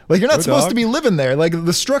cemetery. Like, you're not supposed to be living there. Like,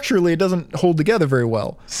 structurally, it doesn't hold together very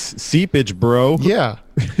well. Seepage, bro. Yeah.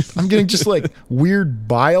 I'm getting just, like, weird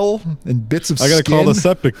bile and bits of skin. I got to call the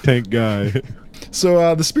septic tank guy.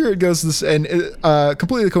 So the Spirit goes this, and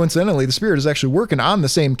completely coincidentally, the Spirit is actually working on the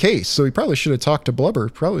same case. So he probably should have talked to Blubber.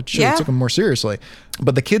 Probably should have took him more seriously.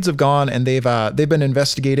 But the kids have gone, and they've been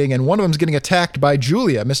investigating, and one of them's getting attacked by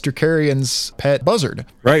Julia, Mr. Carrion's pet buzzard.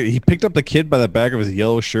 Right. He picked up the kid by the back of his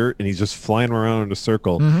yellow shirt, and he's just flying around in a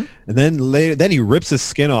circle. Mm-hmm. And then he rips his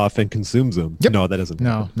skin off and consumes him. Yep. No, that doesn't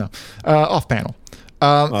happen. No. Off panel.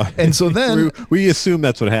 And so then we assume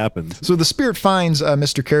that's what happens. So the Spirit finds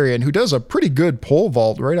Mr. Carrion, who does a pretty good pole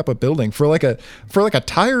vault right up a building for like a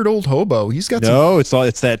tired old hobo. He's got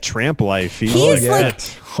it's that tramp life. He's like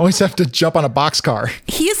always have to jump on a boxcar.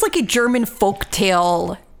 He's like a German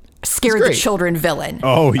folktale scare the children villain.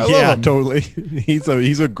 Oh yeah, totally. He's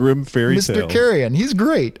a grim fairy tale. Mr. Carrion, he's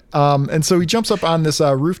great. And so he jumps up on this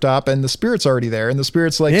rooftop, and the Spirit's already there, and the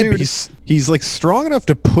Spirit's like, dude, he's like strong enough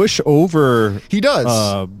to push over. He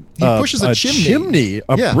does. He pushes a chimney,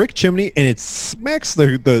 brick chimney, and it smacks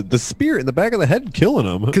the Spirit in the back of the head, killing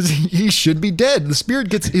him. Because he should be dead. The Spirit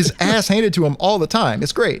gets his ass handed to him all the time.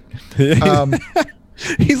 It's great.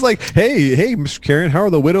 He's like, hey, Mr. Carrion, how are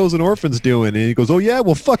the widows and orphans doing? And he goes, oh, yeah,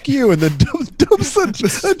 well, fuck you. And then dumps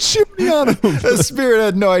a chimney on him. The Spirit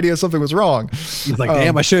had no idea something was wrong. He's like,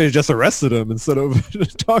 damn, I should have just arrested him instead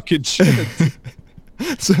of talking shit.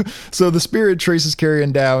 So the Spirit traces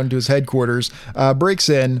Carrion down to his headquarters, breaks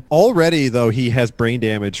in. Already, though, he has brain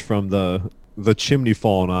damage from the chimney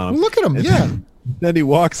falling on him. Look at him, and Then he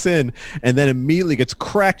walks in and then immediately gets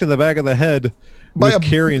cracked in the back of the head by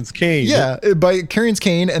Carrion's cane. Yeah, by Carrion's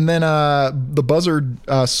cane, and then the buzzard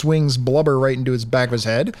swings Blubber right into his back of his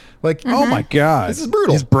head. Like, oh my god, this is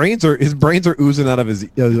brutal. His brains are oozing out of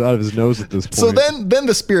his nose at this point. So then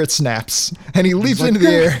the Spirit snaps and he leaps into the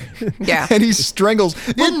air. And he strangles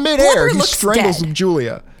in midair. He strangles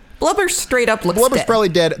Julia. Blubber straight up looks Blubber's dead. Probably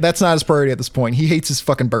dead. That's not his priority at this point. He hates his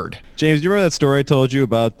fucking bird. James, do you remember that story I told you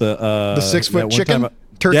about the 6 foot chicken?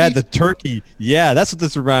 turkey. Yeah, the turkey. Yeah, that's what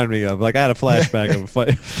this reminded me of. Like I had a flashback of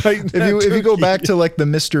fighting. If you go back to like the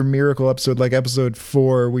Mr. Miracle episode, like episode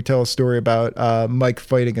 4, we tell a story about Mike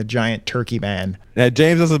fighting a giant turkey man. Yeah,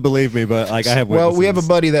 James doesn't believe me, but like I have. Well, we have a witnesses.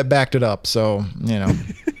 buddy that backed it up, so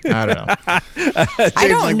I don't know. I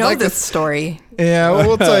don't know this story. Yeah,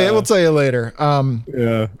 we'll tell you. We'll tell you later.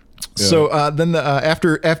 Yeah. So then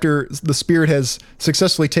after the spirit has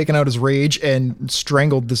successfully taken out his rage and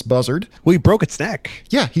strangled this buzzard, Well, he broke its neck.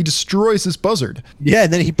 yeah, he destroys this buzzard. Yeah,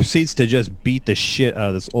 and then he proceeds to just beat the shit out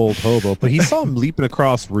of this old hobo. But he saw him leaping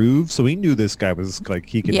across roofs, so he knew this guy was like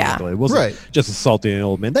he could Yeah. handle it. It wasn't Right. just assaulting an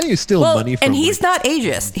old man. Then he steal Well, money from and he's him. not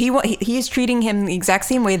ageist. He's treating him the exact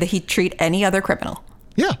same way that he'd treat any other criminal.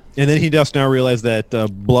 Yeah, And then he just now realized that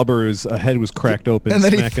Blubber's head was cracked open, And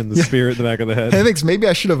then he- smacking the yeah. spirit in the back of the head. and I think maybe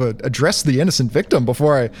I should have addressed the innocent victim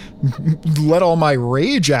before I let all my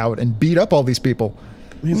rage out and beat up all these people.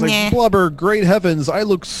 He's like, Nah. Blubber, great heavens, I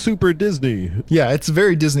look super Disney. Yeah, it's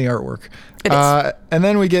very Disney artwork. It is. And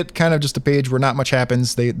then we get kind of just a page where not much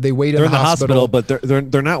happens. They wait They're in the hospital. but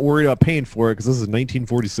they're not worried about paying for it because this is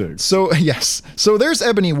 1946. So yes, so there's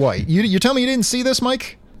Ebony White. You tell me you didn't see this,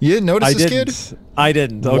 Mike? You didn't notice I this didn't. kid? I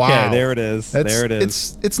didn't. Okay, Wow. there it is. That's- there it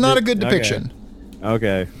is. It's not a good Okay. depiction.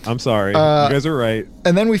 Okay, I'm sorry. you guys are right.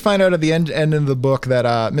 And then we find out at the end of the book that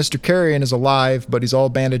Mr. Carrion is alive, but he's all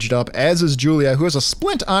bandaged up, as is Julia, who has a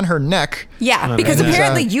splint on her neck. Yeah, because man.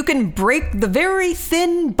 apparently you can break the very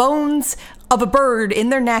thin bones of a bird in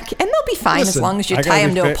their neck, and they'll be fine as Listen, long as you I tie gotta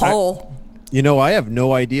them be to a fair- pole. You know, I have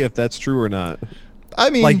no idea if that's true or not. I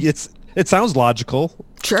mean, Like it sounds logical.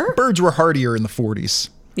 Sure. birds were hardier in the 40s.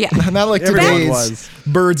 Yeah. Not like Everyone today's was.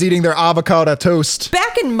 birds eating their avocado toast.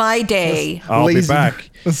 Back in my day, I'll be Lazy- back.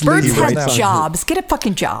 That's birds lazy had right now. jobs. Get a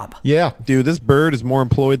fucking job. Yeah. Dude, this bird is more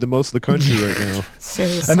employed than most of the country right now.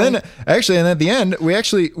 Seriously. And then, and at the end,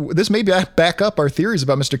 this may back up our theories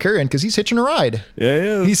about Mr. Carrion because he's hitching a ride. Yeah,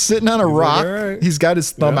 yeah. He's sitting on a He's like, rock. "All right." He's got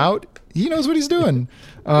his thumb Yeah. out. He knows what he's doing.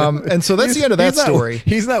 And so that's the end of that He's not- story.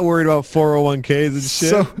 He's not worried about 401ks and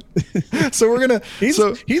shit. So we're gonna. He's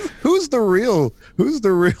who's the real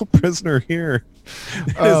prisoner here?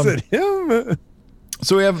 Is it him?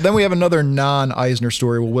 So we have another non-Eisner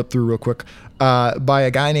story we'll whip through real quick by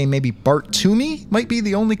a guy named maybe Bart Toomey, might be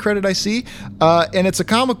the only credit I see. And it's a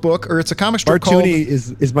comic book, or it's a comic strip called Bartuni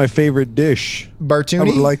is my favorite dish.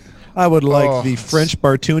 Bartuni. I would like Oh, the French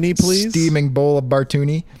Bartuni, please. Steaming bowl of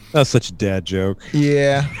Bartuni. That's such a dad joke.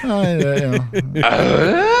 Yeah.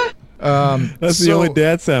 That's the So- only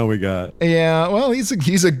dad sound we got. Yeah, well, he's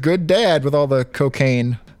a good dad with all the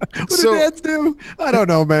cocaine. What do dads do? I don't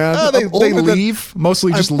know, man. They I'm older than- leave,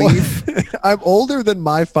 mostly just leave. I'm older than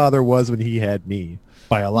my father was when he had me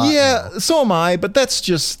by a lot. Yeah, now. so am I, but that's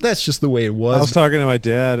just the way it I was was. talking to my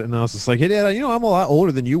dad, and I was just like, "Hey, Dad, I'm a lot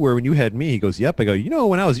older than you were when you had me." He goes, "Yep." I go,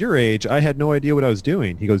 "When I was your age, I had no idea what I was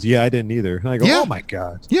doing." He goes, "Yeah, I didn't either." And I go, Yeah. "Oh my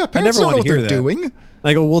god." Yeah, I parents never don't know want what to hear they're that. doing.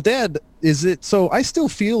 I go, "Well, Dad, is it so? I still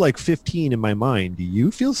feel like 15 in my mind. Do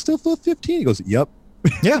you still feel 15?" He goes, "Yep."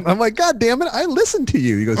 Yeah. I'm like, "God damn it, I listened to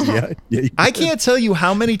you." He goes, "Yeah, yeah." I can't tell you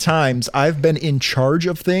how many times I've been in charge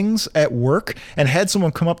of things at work and had someone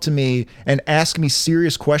come up to me and ask me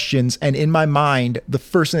serious questions. And in my mind, the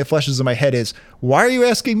first thing that flashes in my head is, why are you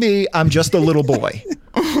asking me? I'm just a little boy.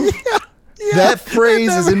 That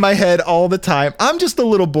phrase is in my head all the time. I'm just a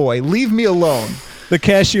little boy. Leave me alone. The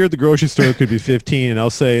cashier at the grocery store could be 15, and I'll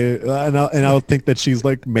say, and I'll think that she's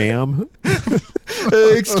like, "Ma'am."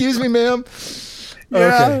 Excuse me, ma'am.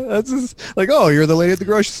 Yeah, Okay. that's just like, "Oh, you're the lady at the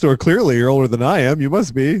grocery store. Clearly, you're older than I am. You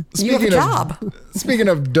must be." You have a job. Speaking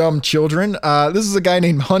of dumb children, this is a guy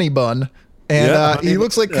named Honey Bun, and Yeah, he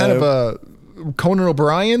looks like kind of a Conan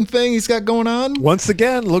O'Brien thing he's got going on. Once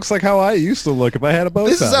again, looks like how I used to look if I had a bow tie.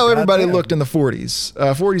 This is how God everybody damn. looked in the 40s,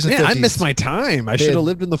 40s and Man, 50s. I missed my time. I should had have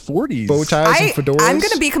lived in the 40s. bow ties and fedoras. I'm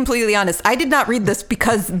going to be completely honest. I did not read this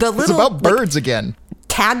because the It's little about birds again.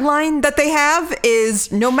 tagline that they have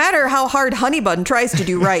is no matter how hard Honeybun tries to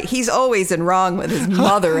do right, he's always in wrong with his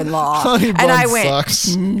mother-in-law. Honeybun and I went,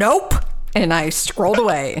 sucks. nope. And I scrolled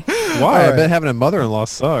away. Why? I right. bet having a mother-in-law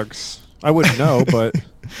sucks. I wouldn't know, but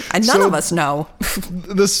And none of us know.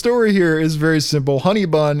 The story here is very simple. Honey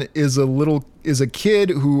Bun is a kid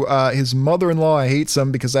who his mother-in-law hates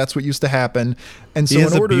him because that's what used to happen, and so he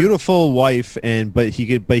has in a order. beautiful wife, but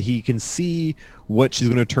he can see what she's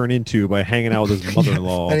going to turn into by hanging out with his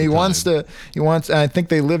mother-in-law. and he wants. And I think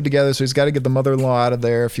they live together, so he's got to get the mother-in-law out of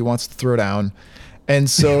there if he wants to throw down. And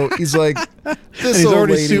so he's like, And this he's old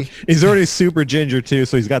already lady. he's already super ginger too,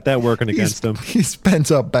 so he's got that working against him. He's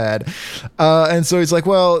bent up bad. And so he's like,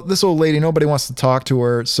 well, this old lady, nobody wants to talk to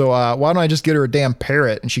her. So why don't I just get her a damn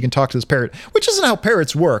parrot and she can talk to this parrot, which isn't how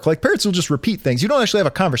parrots work. Like parrots will just repeat things. You don't actually have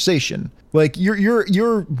a conversation. Like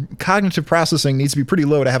your cognitive processing needs to be pretty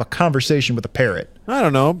low to have a conversation with a parrot. I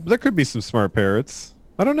don't know. There could be some smart parrots.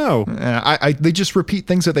 I don't know. They just repeat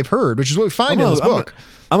things that they've heard, which is what we find in this book.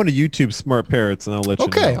 I'm gonna YouTube smart parrots and I'll let you know.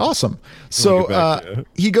 Okay, awesome. So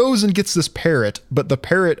he goes and gets this parrot, but the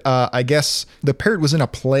parrot, I guess the parrot was in a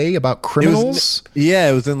play about criminals.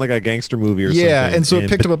 It was in like a gangster movie or something. Yeah, and so it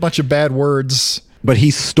picked up a bunch of bad words. But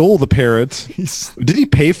he stole the parrot. Did he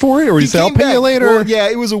pay for it, or did he say, "I'll came pay you back. later"? Well, yeah,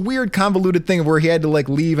 it was a weird, convoluted thing of where he had to like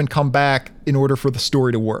leave and come back in order for the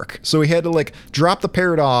story to work. So he had to like drop the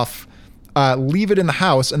parrot off, leave it in the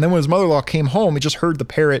house, and then when his mother-in-law came home, he just heard the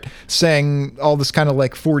parrot saying all this kind of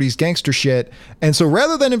like 40s gangster shit. And so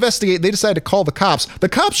rather than investigate, they decided to call the cops. The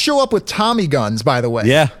cops show up with Tommy guns, by the way.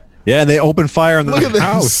 Yeah, and they open fire on the Look at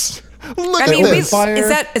house. this. Look I at mean, this. fire.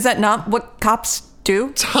 is that not what cops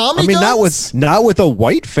do? Tommy I mean, guns? not with a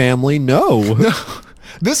white family. No.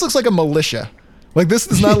 This looks like a militia. Like this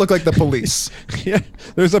does not look like the police. Yeah,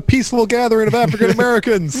 there's a peaceful gathering of African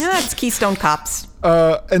Americans. Yeah, it's Keystone Cops.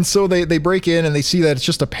 And so they break in and they see that it's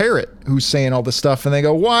just a parrot who's saying all this stuff, and they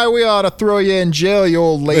go, "Why we ought to throw you in jail, you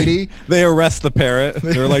old lady." They arrest the parrot.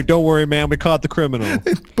 They're like, "Don't worry, man, we caught the criminal."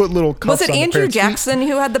 Put little cuffs Was it on the Andrew parrot's feet. Jackson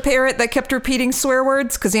who had the parrot that kept repeating swear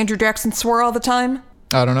words? Because Andrew Jackson swore all the time.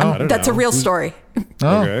 I don't know. That's a know. real story.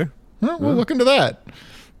 Oh. Okay, Well, we'll look into that.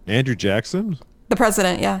 Andrew Jackson. The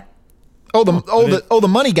president, yeah. The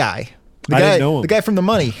money guy. The I guy, didn't know him. The guy from the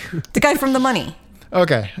money. The guy from The Money.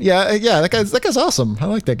 Okay, yeah. That guy's awesome. I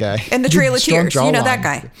like that guy. And the Big, Trail of strong Tears. You know that jawline.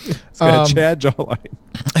 guy. It's got a Chad jawline.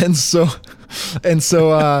 And so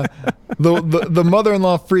the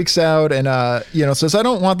mother-in-law freaks out and says, "I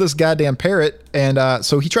don't want this goddamn parrot." And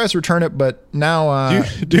so he tries to return it, but now Dude,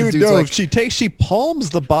 the dude's no. like, She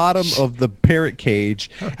palms the bottom of the parrot cage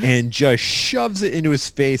and just shoves it into his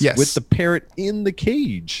face Yes. with the parrot in the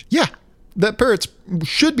cage. yeah, that parrot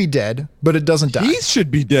should be dead, but it doesn't die. He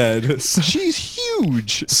should be dead. She's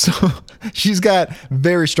huge. So she's got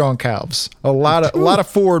very strong calves, a lot of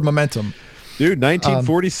forward momentum. Dude,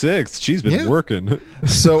 1946. She's been yeah. working.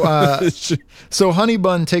 So so Honey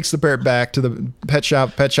Bun takes the parrot back to the pet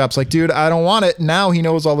shop. Pet shop's like, "Dude, I don't want it." Now he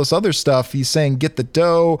knows all this other stuff. He's saying, "Get the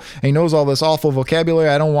dough." And he knows all this awful vocabulary.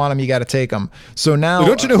 "I don't want him. You got to take him." So now,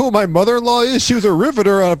 Don't you know who my mother-in-law is? She was a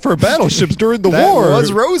riveter for battleships during the that war.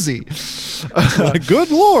 was Rosie.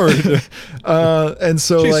 Good Lord. And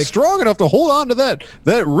so She's like, strong enough to hold on to that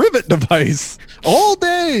rivet device all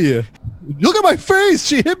day. Look at my face.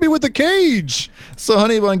 She hit me with the cage. so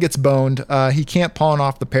Honey Bun gets boned. He can't pawn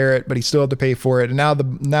off the parrot, but he still had to pay for it. And now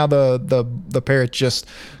the parrot just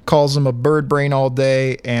calls him a bird brain all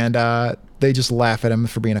day, and they just laugh at him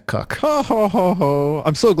for being a cuck. Ho, ho, ho, ho.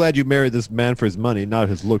 I'm so glad you married this man for his money, not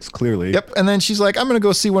his looks, clearly. Yep. And then she's like, "I'm going to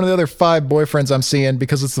go see one of the other 5 boyfriends I'm seeing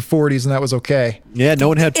because it's the 40s and that was okay." Yeah, no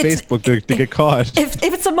one had It's- Facebook to get caught. If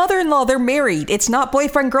it's a mother-in-law, they're married. It's not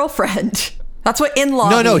boyfriend-girlfriend. That's what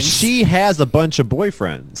in-law No, means. she has a bunch of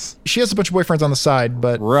boyfriends. She has a bunch of boyfriends on the side,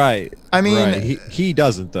 but Right. I mean, right. He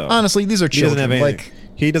doesn't, though. honestly, these are he doesn't have children. anything. Like,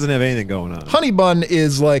 He doesn't have anything going on. Honey Bun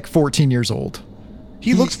is like 14 years old.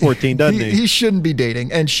 He looks 14, doesn't he? He shouldn't be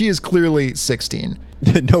dating, and she is clearly 16.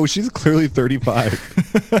 No, she's clearly 35.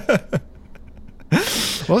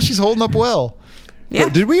 Well, she's holding up well. Yeah.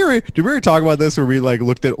 Did we ever talk about this where we like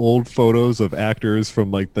looked at old photos of actors from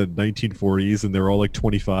like the 1940s and they were all like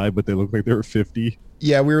 25, but they look like they were 50?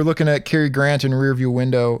 Yeah, we were looking at Cary Grant in Rearview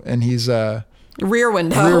Window, and he's Rear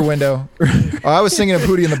window. Rear Window. Oh, I was thinking of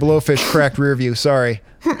Hootie and the Blowfish Cracked Rear View. Sorry.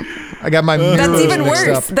 I got my mirrors That's even mixed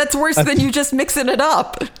worse. up. That's worse than you just mixing it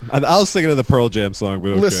up. I was thinking of the Pearl Jam song, but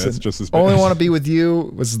okay, Listen, it's just as bad. Only Want to Be With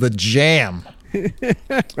You was the jam. No,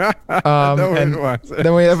 And it wasn't.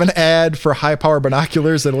 then we have an ad for high power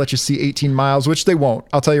binoculars that'll let you see 18 miles, which they won't.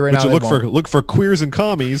 I'll tell you right But now. you they look won't. for queers and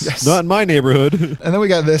commies, Yes. not in my neighborhood. And then we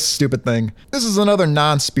got this stupid thing. This is another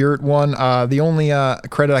non-spirit one. The only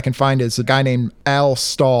credit I can find is a guy named Al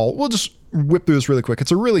Stahl. We'll just whip through this really quick.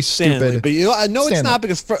 It's a really Stanley, stupid. but I know it's Stanley. not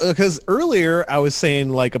because earlier I was saying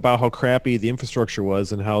like about how crappy the infrastructure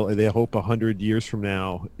was and how they hope 100 years from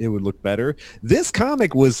now it would look better. This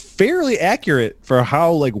comic was fairly accurate for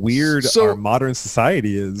how like weird So- our modern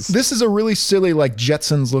society is. This is a really silly, like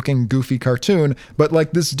Jetsons looking goofy cartoon, but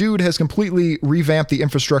like this dude has completely revamped the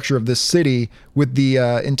infrastructure of this city with the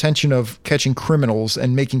intention of catching criminals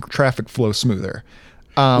and making traffic flow smoother.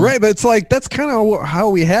 Right, but it's like that's kind of how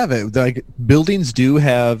we have it. Like buildings do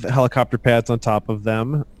have helicopter pads on top of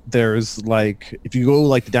them. There's like if you go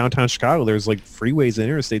like to downtown Chicago, there's like freeways and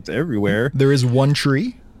interstates everywhere. There is one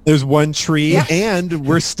tree. There's one tree, Yeah. and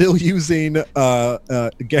we're still using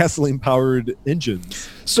gasoline-powered engines.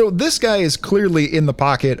 So this guy is clearly in the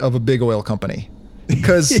pocket of a big oil company.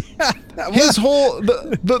 Because his whole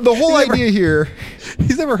the whole idea here.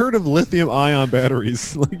 He's never heard of lithium-ion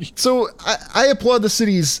batteries. Like, So I applaud the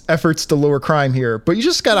city's efforts to lower crime here, but you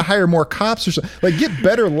just got to hire more cops or something. Like get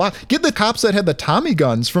better get the cops that had the Tommy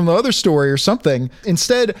guns from the other story or something.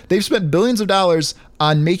 Instead, they've spent billions of dollars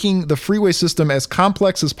on making the freeway system as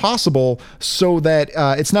complex as possible so that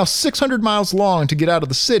it's now 600 miles long to get out of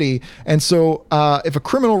the city. And so if a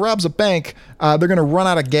criminal robs a bank, they're going to run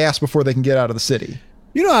out of gas before they can get out of the city.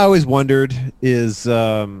 you know, I always wondered is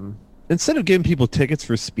instead of giving people tickets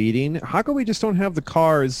for speeding, how come we just don't have the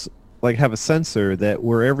cars like have a sensor that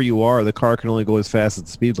wherever you are, the car can only go as fast as the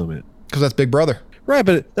speed limit? Because that's Big Brother. Right,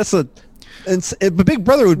 but that's but Big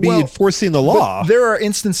Brother would be Well, enforcing the law. But there are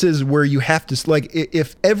instances where you have to, like,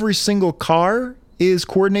 if every single car is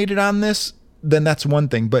coordinated on this, then that's one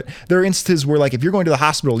thing. But there are instances where, like, if you're going to the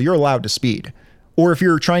hospital, you're allowed to speed. Or if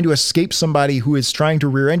you're trying to escape somebody who is trying to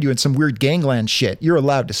rear end you in some weird gangland shit, you're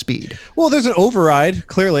allowed to speed. Well, there's an override,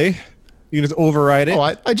 clearly. You can just override it. Oh,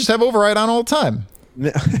 I just have override on all the time.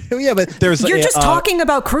 Yeah, but there's You're just talking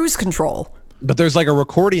about cruise control. But there's like a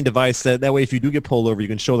recording device that way if you do get pulled over, you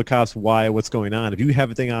can show the cops what's going on. If you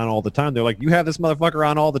have a thing on all the time, they're like, you have this motherfucker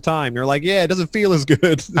on all the time. You're like, yeah, it doesn't feel as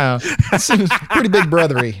good. It seems pretty Big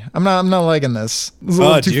Brothery. I'm not liking this. It's a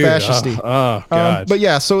little too fascisty. Oh, God. But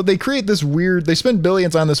yeah, so they create this weird, they spend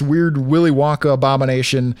billions on this weird Willy Wonka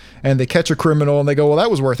abomination, and they catch a criminal and they go, well,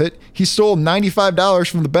 that was worth it. He stole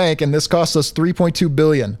 $95 from the bank and this cost us $3.2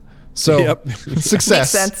 billion. So Yep.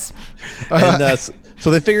 success. Makes sense. And so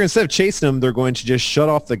they figure instead of chasing him, they're going to just shut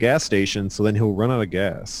off the gas station so then he'll run out of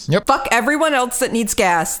gas. Yep. Fuck everyone else that needs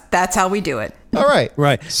gas. That's how we do it. All right.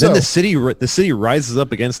 Right. So, Then the city rises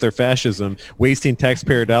up against their fascism, wasting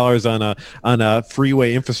taxpayer dollars on a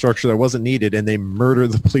freeway infrastructure that wasn't needed, and they murder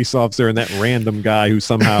the police officer and that random guy who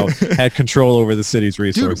somehow had control over the city's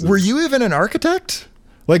resources. dude, were you even an architect?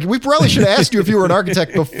 Like, we probably should have asked you if you were an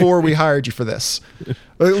architect before we hired you for this.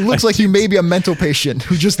 It looks like you may be a mental patient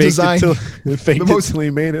who just designed faked it till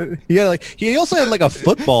he made it. Yeah, he also had like a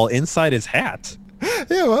football inside his hat.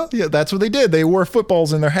 Yeah, well, yeah, that's what they did. They wore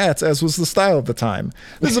footballs in their hats, as was the style of the time.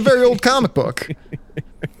 This is a very old comic book.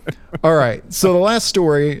 All right, so the last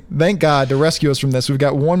story, thank God, to rescue us from this, we've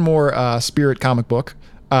got one more Spirit comic book.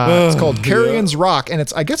 It's called Carrion's Rock, and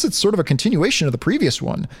I guess it's sort of a continuation of the previous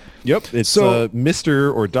one. Yep, it's So-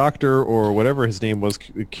 Mr. or Doctor or whatever his name was,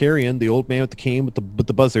 Carrion, the old man with the cane with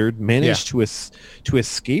the buzzard, managed to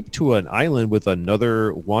escape to an island with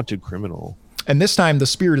another wanted criminal. And this time, the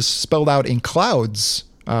spirit is spelled out in clouds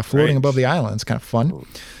floating Right. above the island. It's kind of fun.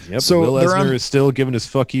 Yep, So Will they're Eisner on- is still giving his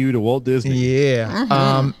fuck you to Walt Disney.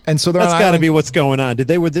 Yeah. And so they're That's on got to island- be what's going on. Did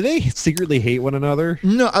they secretly hate one another?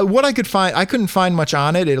 No, what I could find, I couldn't find much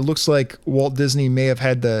on it. It looks like Walt Disney may have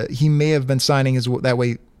been signing his that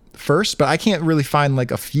way first, but I can't really find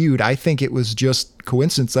like a feud. I think it was just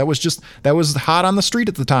coincidence. That was hot on the street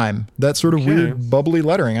at the time. That sort of weird bubbly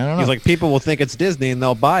lettering. I don't know. He's like, people will think it's Disney and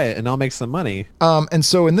they'll buy it and I'll make some money. And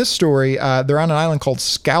so in this story, they're on an island called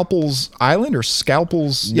Scalpel's Island or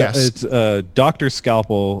Scalpel's. No, Yes. it's Dr.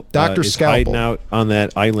 Scalpel. Dr. is Scalpel. hiding out on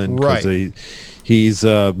that island Right. because he's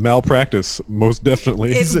malpractice, most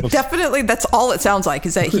definitely. It's definitely, that's all it sounds like,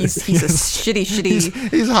 is that he's a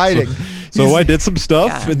shitty. He's hiding. So I did some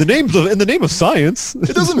stuff Yeah. in the name of science.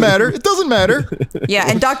 It doesn't matter. It doesn't matter. Yeah,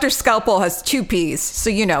 and Dr. Scalpel has two P's, so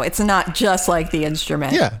it's not just like the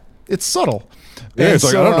instrument. Yeah. It's subtle. Yeah, And it's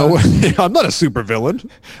like, so, I don't know. I'm not a supervillain.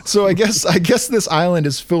 So I guess this island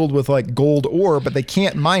is filled with like gold ore, but they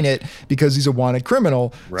can't mine it because he's a wanted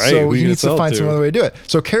criminal. Right, So who he you needs gonna to sell find to? some other way to do it.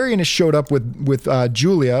 So Carrion has showed up with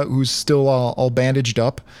Julia, who's still all bandaged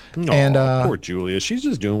up, and Poor Julia. She's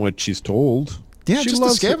just doing what she's told. yeah, She just a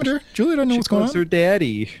loves scavenger. Julia doesn't know what's going loves on. her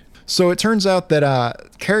daddy. So it turns out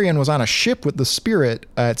that Carrion was on a ship with the spirit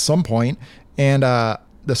at some point, and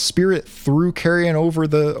the spirit threw Carrion over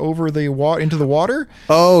the water into the water.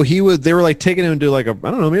 Oh, they were like taking him to like I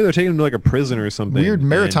don't know, maybe they're taking him to like a prison or something. Weird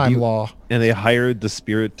maritime law. And they hired the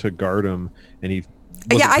spirit to guard him, and he.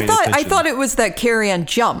 wasn't I paying thought attention. it was that Carrion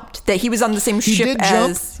jumped, that he was on the same He ship did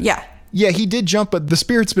as jump? Yeah, he did jump, but the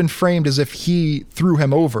spirit's been framed as if he threw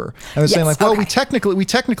him over. And they're saying Yes, like, well, okay. we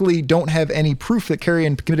technically don't have any proof that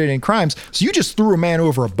Carrion committed any crimes, so you just threw a man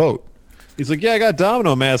over a boat. He's like, yeah, I got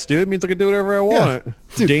domino mask, dude. It means I can do whatever I want.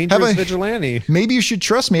 Dude, Dangerous vigilante. Maybe you should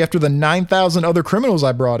trust me after the 9,000 other criminals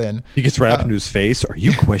I brought in. He gets wrapped into his face. Are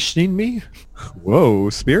you questioning me? Whoa,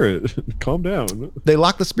 spirit, calm down. They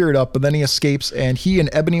lock the spirit up, but then he escapes, and he and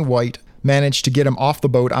Ebony White manage to get him off the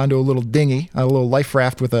boat onto a little dinghy, a little life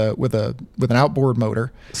raft with an outboard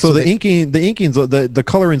motor. So the inking's the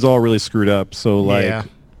coloring's all really screwed up. So like, Yeah.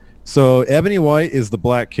 so Ebony White is the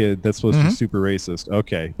black kid that's supposed to be super racist.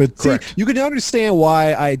 Okay, but see, Correct. you can understand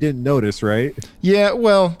why I didn't notice, right? Yeah,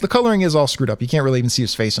 well, the coloring is all screwed up. You can't really even see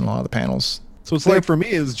his face in a lot of the panels. So it's like for me,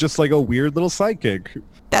 it's just like a weird little sidekick.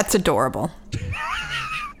 That's adorable.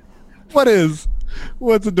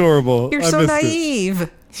 What's adorable? You're I so missed it.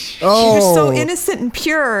 naive. Oh, You're so innocent and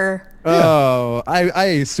pure. Oh, I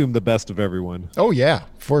assume the best of everyone. Oh, yeah,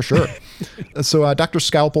 for sure. So Dr.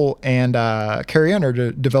 Scalpel and Carrie Ann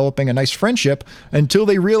are developing a nice friendship until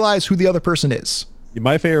they realize who the other person is.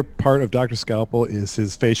 My favorite part of Dr. Scalpel is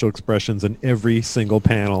his facial expressions in every single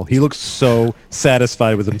panel. He looks so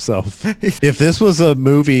satisfied with himself. If this was a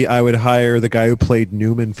movie, I would hire the guy who played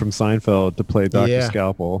Newman from Seinfeld to play Dr. Yeah.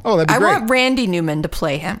 Scalpel. Oh, that'd be I great. want Randy Newman to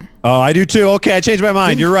play him. Oh, I do too. Okay, I changed my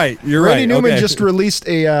mind. You're right. You're Randy right. Newman Okay. just released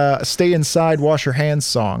a Stay Inside, Wash Your Hands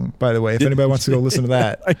song, by the way, if anybody wants to go listen to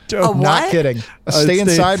that. I don't. Oh, Not what? kidding. A Stay Stay-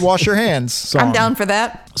 Inside, Wash Your Hands song. I'm down for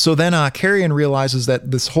that. So then Carrion realizes that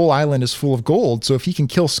this whole island is full of gold. So if he can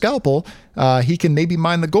kill Scalpel, he can maybe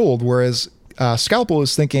mine the gold. Whereas Scalpel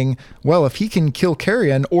is thinking, well, if he can kill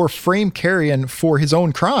Carrion or frame Carrion for his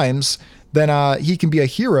own crimes, then he can be a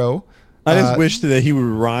hero. I just wish that he would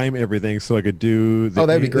rhyme everything so I could do. The, Oh,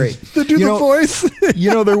 that'd be great. To do You the know- voice.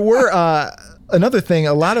 There were another thing.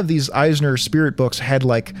 A lot of these Eisner spirit books had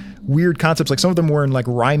like weird concepts. Like some of them were in like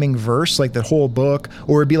rhyming verse, like the whole book,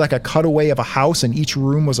 or it'd be like a cutaway of a house, and each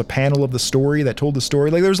room was a panel of the story that told the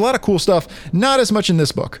story. Like there's a lot of cool stuff. Not as much in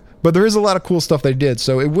this book, but there is a lot of cool stuff they did.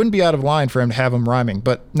 So it wouldn't be out of line for him to have them rhyming,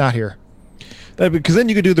 but not here. Because then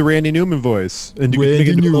you could do the Randy Newman voice, and you Randy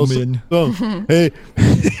could make it Newman. Oh, hey,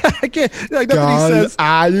 I can't. Like nothing he says.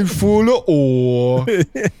 island full of ore.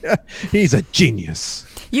 He's a genius.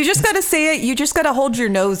 You just got to say it. You just got to hold your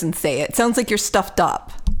nose and say it. Sounds like you're stuffed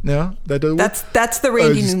up. No, that doesn't work. That's the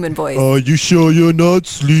Randy Newman voice. Are you sure you're not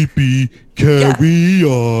sleepy? Carry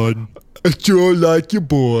on. Sure like you're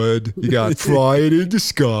bored. You got flying in the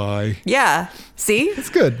sky. Yeah. See? It's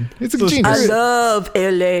good. It's a So genius. I love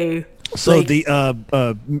LA. So Like-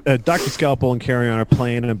 the Dr. Scalpel and Carrion are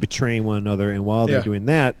planning on betraying one another, and while they're Yeah. doing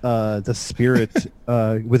that, the spirit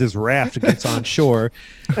with his raft gets on shore,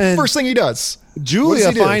 and First thing he does. Julia what does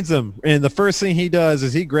he do? finds him, and the first thing he does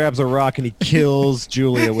is he grabs a rock and he kills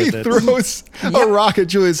Julia with He it. throws a rock at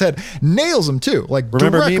Julia's head. Nails him too. Like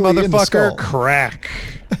Remember me, directly in the motherfucker? skull. Crack.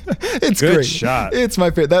 It's Good great. shot. It's my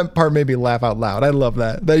favorite. That part made me laugh out loud. I love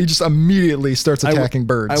that. That he just immediately starts attacking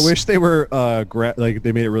birds. I wish they were like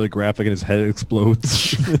they made it really graphic and his head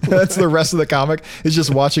explodes. That's the rest of the comic. Is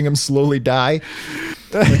just watching him slowly die.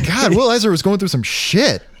 Like, God, Will Eisner was going through some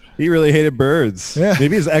shit. He really hated birds. Yeah.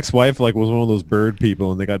 Maybe his ex-wife was one of those bird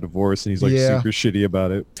people, and they got divorced, and he's Yeah. super shitty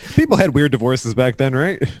about it. People had weird divorces back then,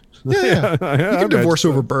 right? Yeah. I You can divorce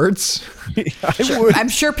over birds. I would. I'm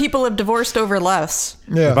sure people have divorced over less.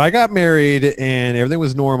 Yeah. If I got married and everything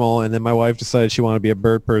was normal, and then my wife decided she wanted to be a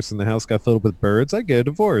bird person, the house got filled with birds, I'd get a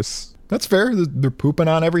divorce. That's fair. They're pooping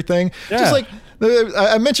on everything. Yeah. Just like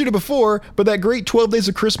I mentioned it before, but that great 12 Days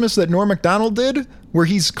of Christmas that Norm Macdonald did, where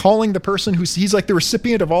he's calling the person he's like the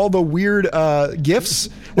recipient of all the weird gifts,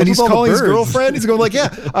 and he's with all the calling his birds? girlfriend. He's going like,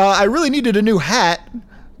 "Yeah, I really needed a new hat,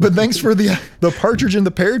 but thanks for the partridge in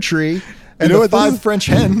the pear tree and You know the what, this 5 is- French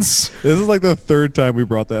hens." This is like the third time we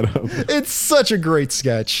brought that up. It's such a great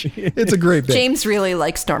sketch. It's a great bit. James really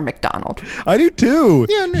likes Norm Macdonald. I do too.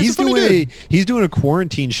 Yeah, and he's he's a funny doing dude. he's doing a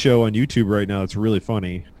quarantine show on YouTube right now. It's really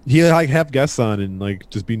funny. He like have guests on and like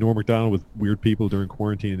just be Norm Macdonald with weird people during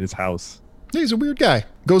quarantine in his house. Yeah, he's a weird guy.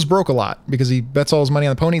 Goes broke a lot because he bets all his money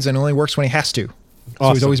on the ponies and only works when he has to. So he's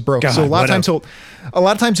Awesome. always broke. God, So a lot what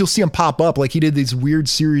of times you'll see him pop up. Like he did these weird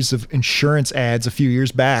series of insurance ads a few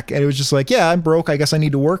years back, and it was just like, yeah, I'm broke. I guess I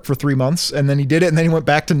need to work for 3 months, and then he did it, and then he went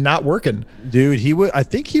back to not working. Dude, I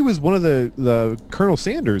think he was one of the Colonel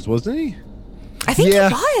Sanders, wasn't he? I think Yeah.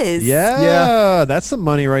 he was. Yeah, that's some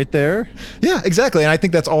money right there. Yeah, exactly. And I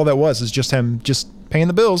think that's all that was, is just him just paying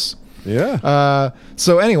the bills. Yeah.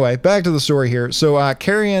 So anyway, back to the story here. So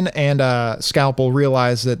Carrion and Scalpel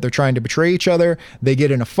realize that they're trying to betray each other. They get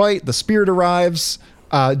in a fight. The spirit arrives.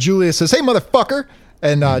 Julia says, "Hey, motherfucker!"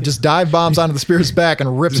 and just dive bombs onto the spirit's back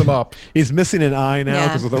and rips him up. He's missing an eye now Yeah.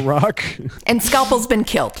 because of the rock. And Scalpel's been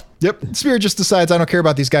killed. Yep. Spirit just decides, I don't care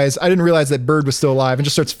about these guys. I didn't realize that bird was still alive, and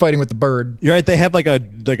just starts fighting with the bird. You're right. They have like a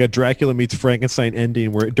Dracula meets Frankenstein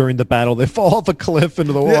ending where during the battle they fall off a cliff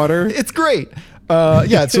into the water. Yeah, it's great. So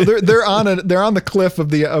they're on the cliff of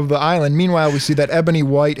the island. Meanwhile, we see that Ebony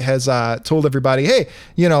White has told everybody, hey,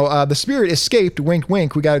 the spirit escaped. Wink,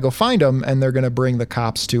 wink. We got to go find him, and they're gonna bring the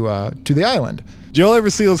cops to the island. Do y'all ever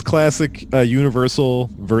see those classic Universal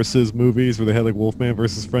versus movies where they had like Wolfman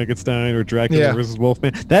versus Frankenstein or Dracula versus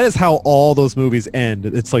Wolfman? That is how all those movies end.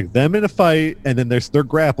 It's like them in a fight, and then they're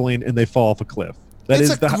grappling, and they fall off a cliff. It's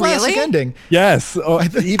a classic ending. Yes.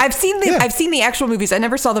 I've seen the actual movies. I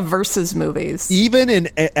never saw the Versus movies. Even in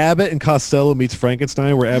Abbott and Costello meets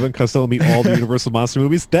Frankenstein, where Abbott and Costello meet all the Universal monster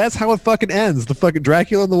movies, that's how it fucking ends. The fucking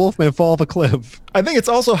Dracula and the Wolfman fall off a cliff. I think it's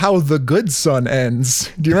also how The Good Son ends.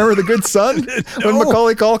 Do you remember The Good Son? When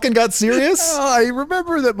Macaulay Culkin got serious? I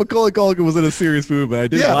remember that Macaulay Culkin was in a serious movie, but I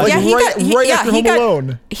didn't like it. Right after Home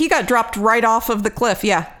Alone. He got dropped right off of the cliff,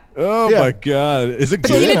 yeah. Oh my God! Is it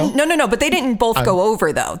good? No. But they didn't both go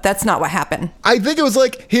over though. That's not what happened. I think it was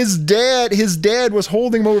like his dad. His dad was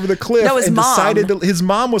holding him over the cliff. No, his mom. His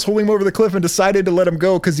mom was holding him over the cliff and decided to let him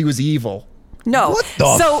go because he was evil. No. What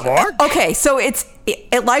the fuck? Okay, so it's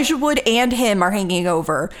Elijah Wood and him are hanging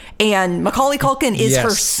over, and Macaulay Culkin is her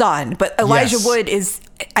son, but Elijah Wood is.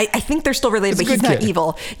 I think they're still related, but he's not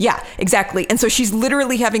evil. Yeah, exactly. And so she's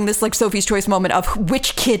literally having this like Sophie's Choice moment of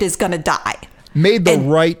which kid is gonna die. Made the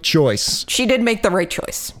right choice. She did make the right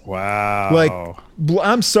choice. Wow. Like,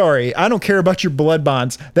 I'm sorry. I don't care about your blood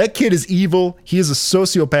bonds. That kid is evil. He is a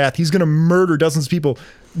sociopath. He's going to murder dozens of people.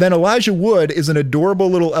 Then Elijah Wood is an adorable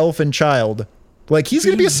little elfin child. Like, he's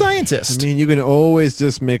going to be a scientist. I mean, you can always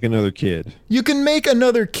just make another kid. You can make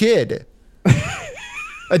another kid.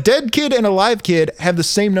 A dead kid and a live kid have the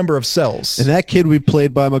same number of cells. And that kid we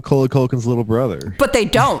played by Macaulay Culkin's little brother. But they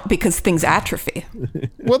don't because things atrophy.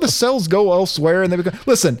 Well, the cells go elsewhere and they become...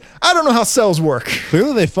 Listen, I don't know how cells work.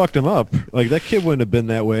 Clearly they fucked him up. Like, that kid wouldn't have been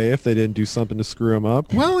that way if they didn't do something to screw him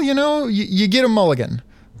up. Well, you get a mulligan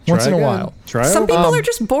once in a while. Some people are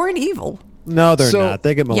just born evil. No, they're not.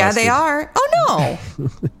 They get molested. Yeah, they are. Oh, no.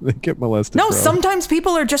 They get molested, No, sometimes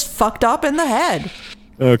people are just fucked up in the head.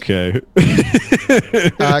 Okay.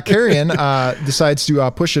 Carrion decides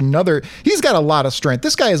to push another. He's got a lot of strength.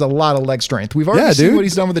 This guy has a lot of leg strength. We've already seen what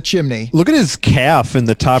he's done with the chimney. Look at his calf in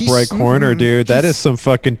the top right corner, dude. That is some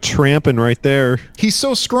fucking tramping right there. He's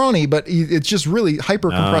so scrawny, but it's just really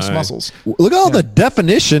hyper compressed muscles. Look at all the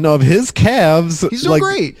definition of his calves. He's doing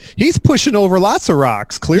great. He's pushing over lots of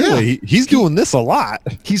rocks. Clearly, he's doing this a lot.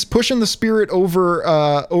 He's pushing the spirit over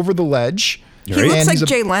the ledge. He looks like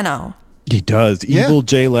Jay Leno. He does. Evil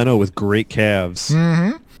Jay Leno with great calves.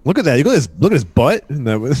 Mm-hmm. Look at that. Look at his butt in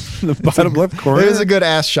the bottom left corner. It is a good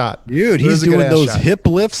ass shot. Dude, he's doing those hip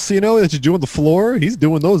lifts, that you do on the floor. He's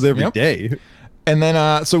doing those every day. And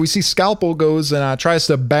then, so we see Scalpel goes and tries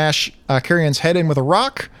to bash Carrion's head in with a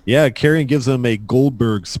rock. Yeah, Carrion gives him a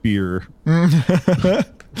Goldberg spear.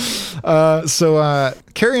 So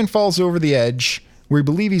Carrion falls over the edge. We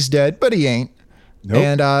believe he's dead, but he ain't. Nope.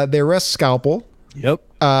 And they arrest Scalpel. Yep.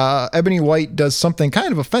 Ebony White does something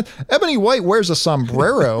kind of offensive. Ebony White wears a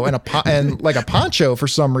sombrero and like a poncho for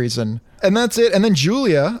some reason. And that's it. And then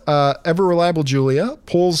Julia, ever reliable Julia,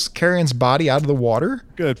 pulls Carrion's body out of the water.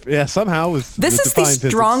 Good. Yeah, somehow. This is the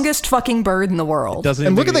strongest fucking bird in the world.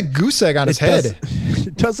 And look at that goose egg on his head.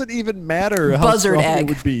 It doesn't even matter how buzzard strong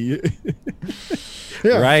egg it would be.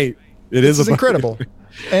 Yeah. Right. This is incredible.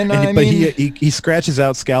 And he scratches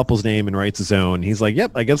out Scalpel's name and writes his own. He's like,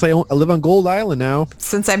 "Yep, I guess I live on Gold Island now."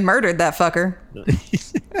 Since I murdered that fucker.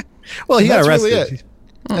 Well, he got arrested. Really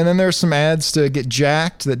and then there's some ads to get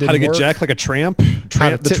jacked that didn't How to get work. jacked like a tramp.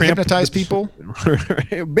 How to hypnotize people.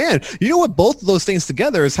 Man, you know what? Both of those things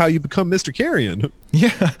together is how you become Mr. Carrion.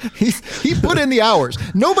 Yeah, he put in the hours.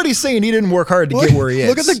 Nobody's saying he didn't work hard to get where he is.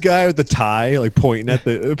 Look at the guy with the tie, like pointing at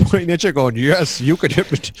you, going, "Yes, you could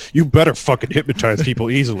You better fucking hypnotize people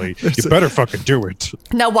easily. You better fucking do it."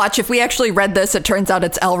 Now watch. If we actually read this, it turns out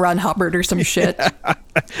it's L. Ron Hubbard or some shit.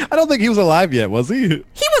 I don't think he was alive yet, was he?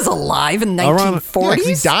 He was alive in 1940s. Yeah,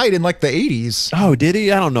 he died in like the 80s. Oh, did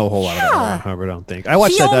he? I don't know a whole lot about Ron Hubbard. I don't think. I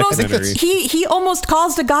watched that documentary. He almost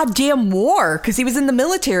caused a goddamn war because he was in the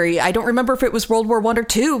military. I don't remember if it was World War I or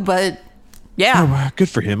II, but yeah. Oh, good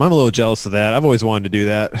for him. I'm a little jealous of that. I've always wanted to do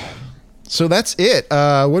that. So that's it.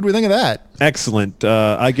 What do we think of that? Excellent.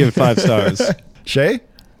 I give it 5 stars. Shay?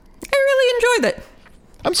 I really enjoyed it.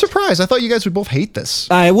 I'm surprised. I thought you guys would both hate this.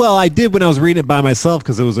 I did when I was reading it by myself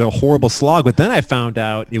because it was a horrible slog, but then I found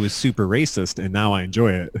out it was super racist, and now I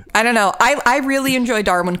enjoy it. I don't know. I really enjoy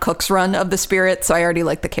Darwin Cook's run of The Spirit, so I already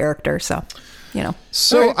like the character, so... you know.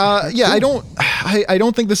 So, I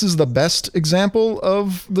don't think this is the best example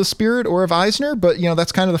of the Spirit or of Eisner, but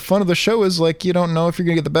that's kind of the fun of the show is like, you don't know if you're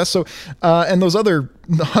going to get the best. So, and those other,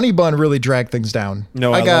 Honey Bun really dragged things down.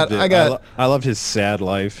 No, I loved his sad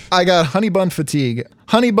life. I got Honey Bun fatigue,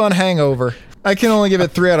 Honey Bun hangover. I can only give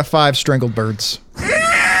it 3 out of 5 strangled birds.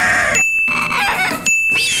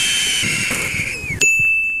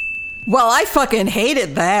 Well, I fucking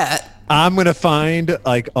hated that. I'm going to find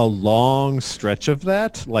like a long stretch of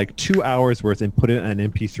that, like 2 hours worth, and put it on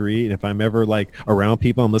MP3. And if I'm ever like around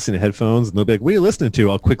people, I'm listening to headphones and they'll be like, what are you listening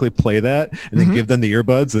to? I'll quickly play that and then give them the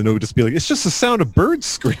earbuds and it'll just be like, it's just the sound of birds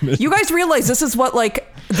screaming. You guys realize this is what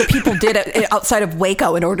like the people did outside of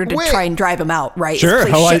Waco in order to try and drive him out, right? Sure.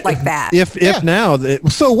 Shit like that. If now,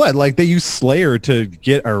 so what? Like they use Slayer to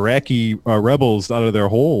get Iraqi rebels out of their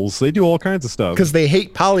holes. They do all kinds of stuff. Because they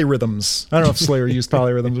hate polyrhythms. I don't know if Slayer used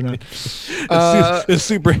polyrhythms or not. It's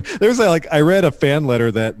super. There's I read a fan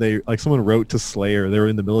letter that someone wrote to Slayer. They were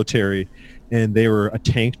in the military and they were a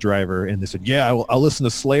tank driver and they said, I'll listen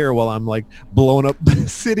to Slayer while I'm like blowing up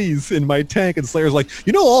cities in my tank. And Slayer's like,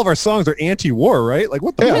 all of our songs are anti-war, right? Like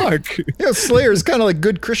what the fuck? Yeah, Slayer's kind of like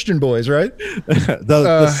good Christian boys, right?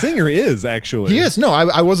 The singer is actually. He is. No,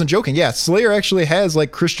 I wasn't joking. Yeah, Slayer actually has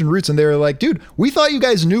like Christian roots and they were like, dude, we thought you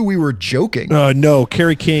guys knew we were joking. No,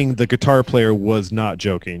 Kerry King, the guitar player, was not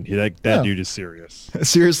joking. That dude is serious.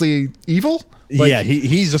 Seriously evil?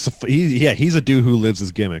 He's just he's a dude who lives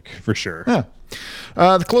his gimmick for sure. Yeah.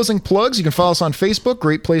 The closing plugs, you can follow us on Facebook,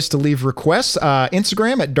 great place to leave requests.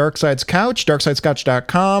 Instagram at Darkside's Couch,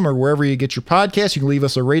 darksidescouch.com, or wherever you get your podcasts. You can leave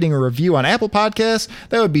us a rating or review on Apple Podcasts.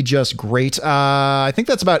 That would be just great. I think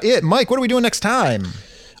that's about it. Mike, what are we doing next time?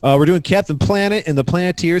 We're doing Captain Planet and the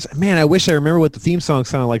Planeteers. Man, I wish I remember what the theme song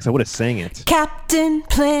sounded like, so I would have sang it. Captain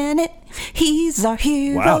Planet, he's our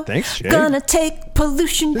hero. Wow, thanks, Jay. Gonna take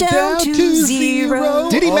pollution down to zero.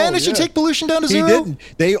 Did he manage to take pollution down to zero? He didn't.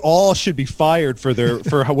 They all should be fired for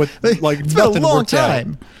what it's been a long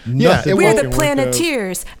time. We're the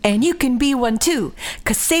Planeteers, and you can be one too,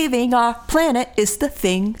 because saving our planet is the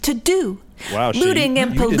thing to do. Wow, looting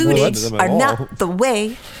and polluting are not the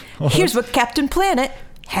way. Here's what Captain Planet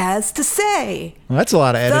has to say. Well, that's a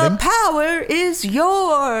lot of editing. The power is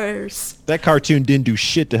yours. That cartoon didn't do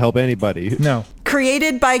shit to help anybody. No.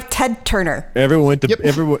 Created by Ted Turner. Everyone went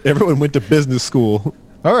to everyone went to business school.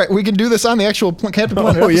 All right, we can do this on the actual Captain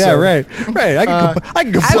Planet episode. Yeah, right. I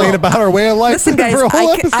can complain about our way of life Listen, guys, for a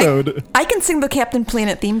whole episode. I can sing the Captain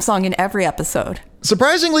Planet theme song in every episode.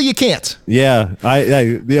 Surprisingly, you can't. Yeah,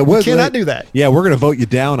 you cannot do that. Yeah, we're gonna vote you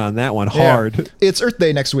down on that one hard. Yeah. It's Earth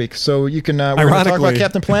Day next week, so you can. We're gonna talk about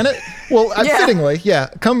Captain Planet. Well, fittingly,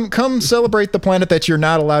 come celebrate the planet that you're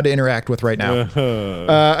not allowed to interact with right now.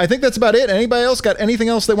 I think that's about it. Anybody else got anything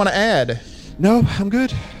else they want to add? No, I'm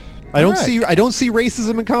good. I don't see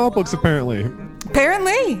racism in comic books apparently.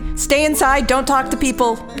 Stay inside, don't talk to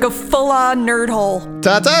people, go full on nerd hole.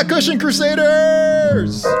 Ta-ta, Cushion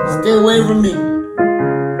Crusaders! Stay away from me.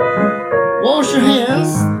 Wash your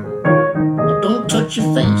hands, but don't touch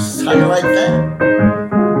your face. How you like that?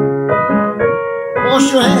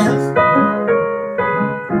 Wash your hands,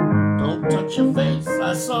 don't touch your face.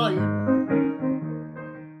 I saw you.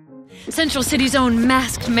 Central City's own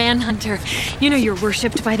masked manhunter. You know you're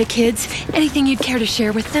worshipped by the kids. Anything you'd care to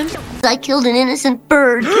share with them? I killed an innocent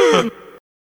bird.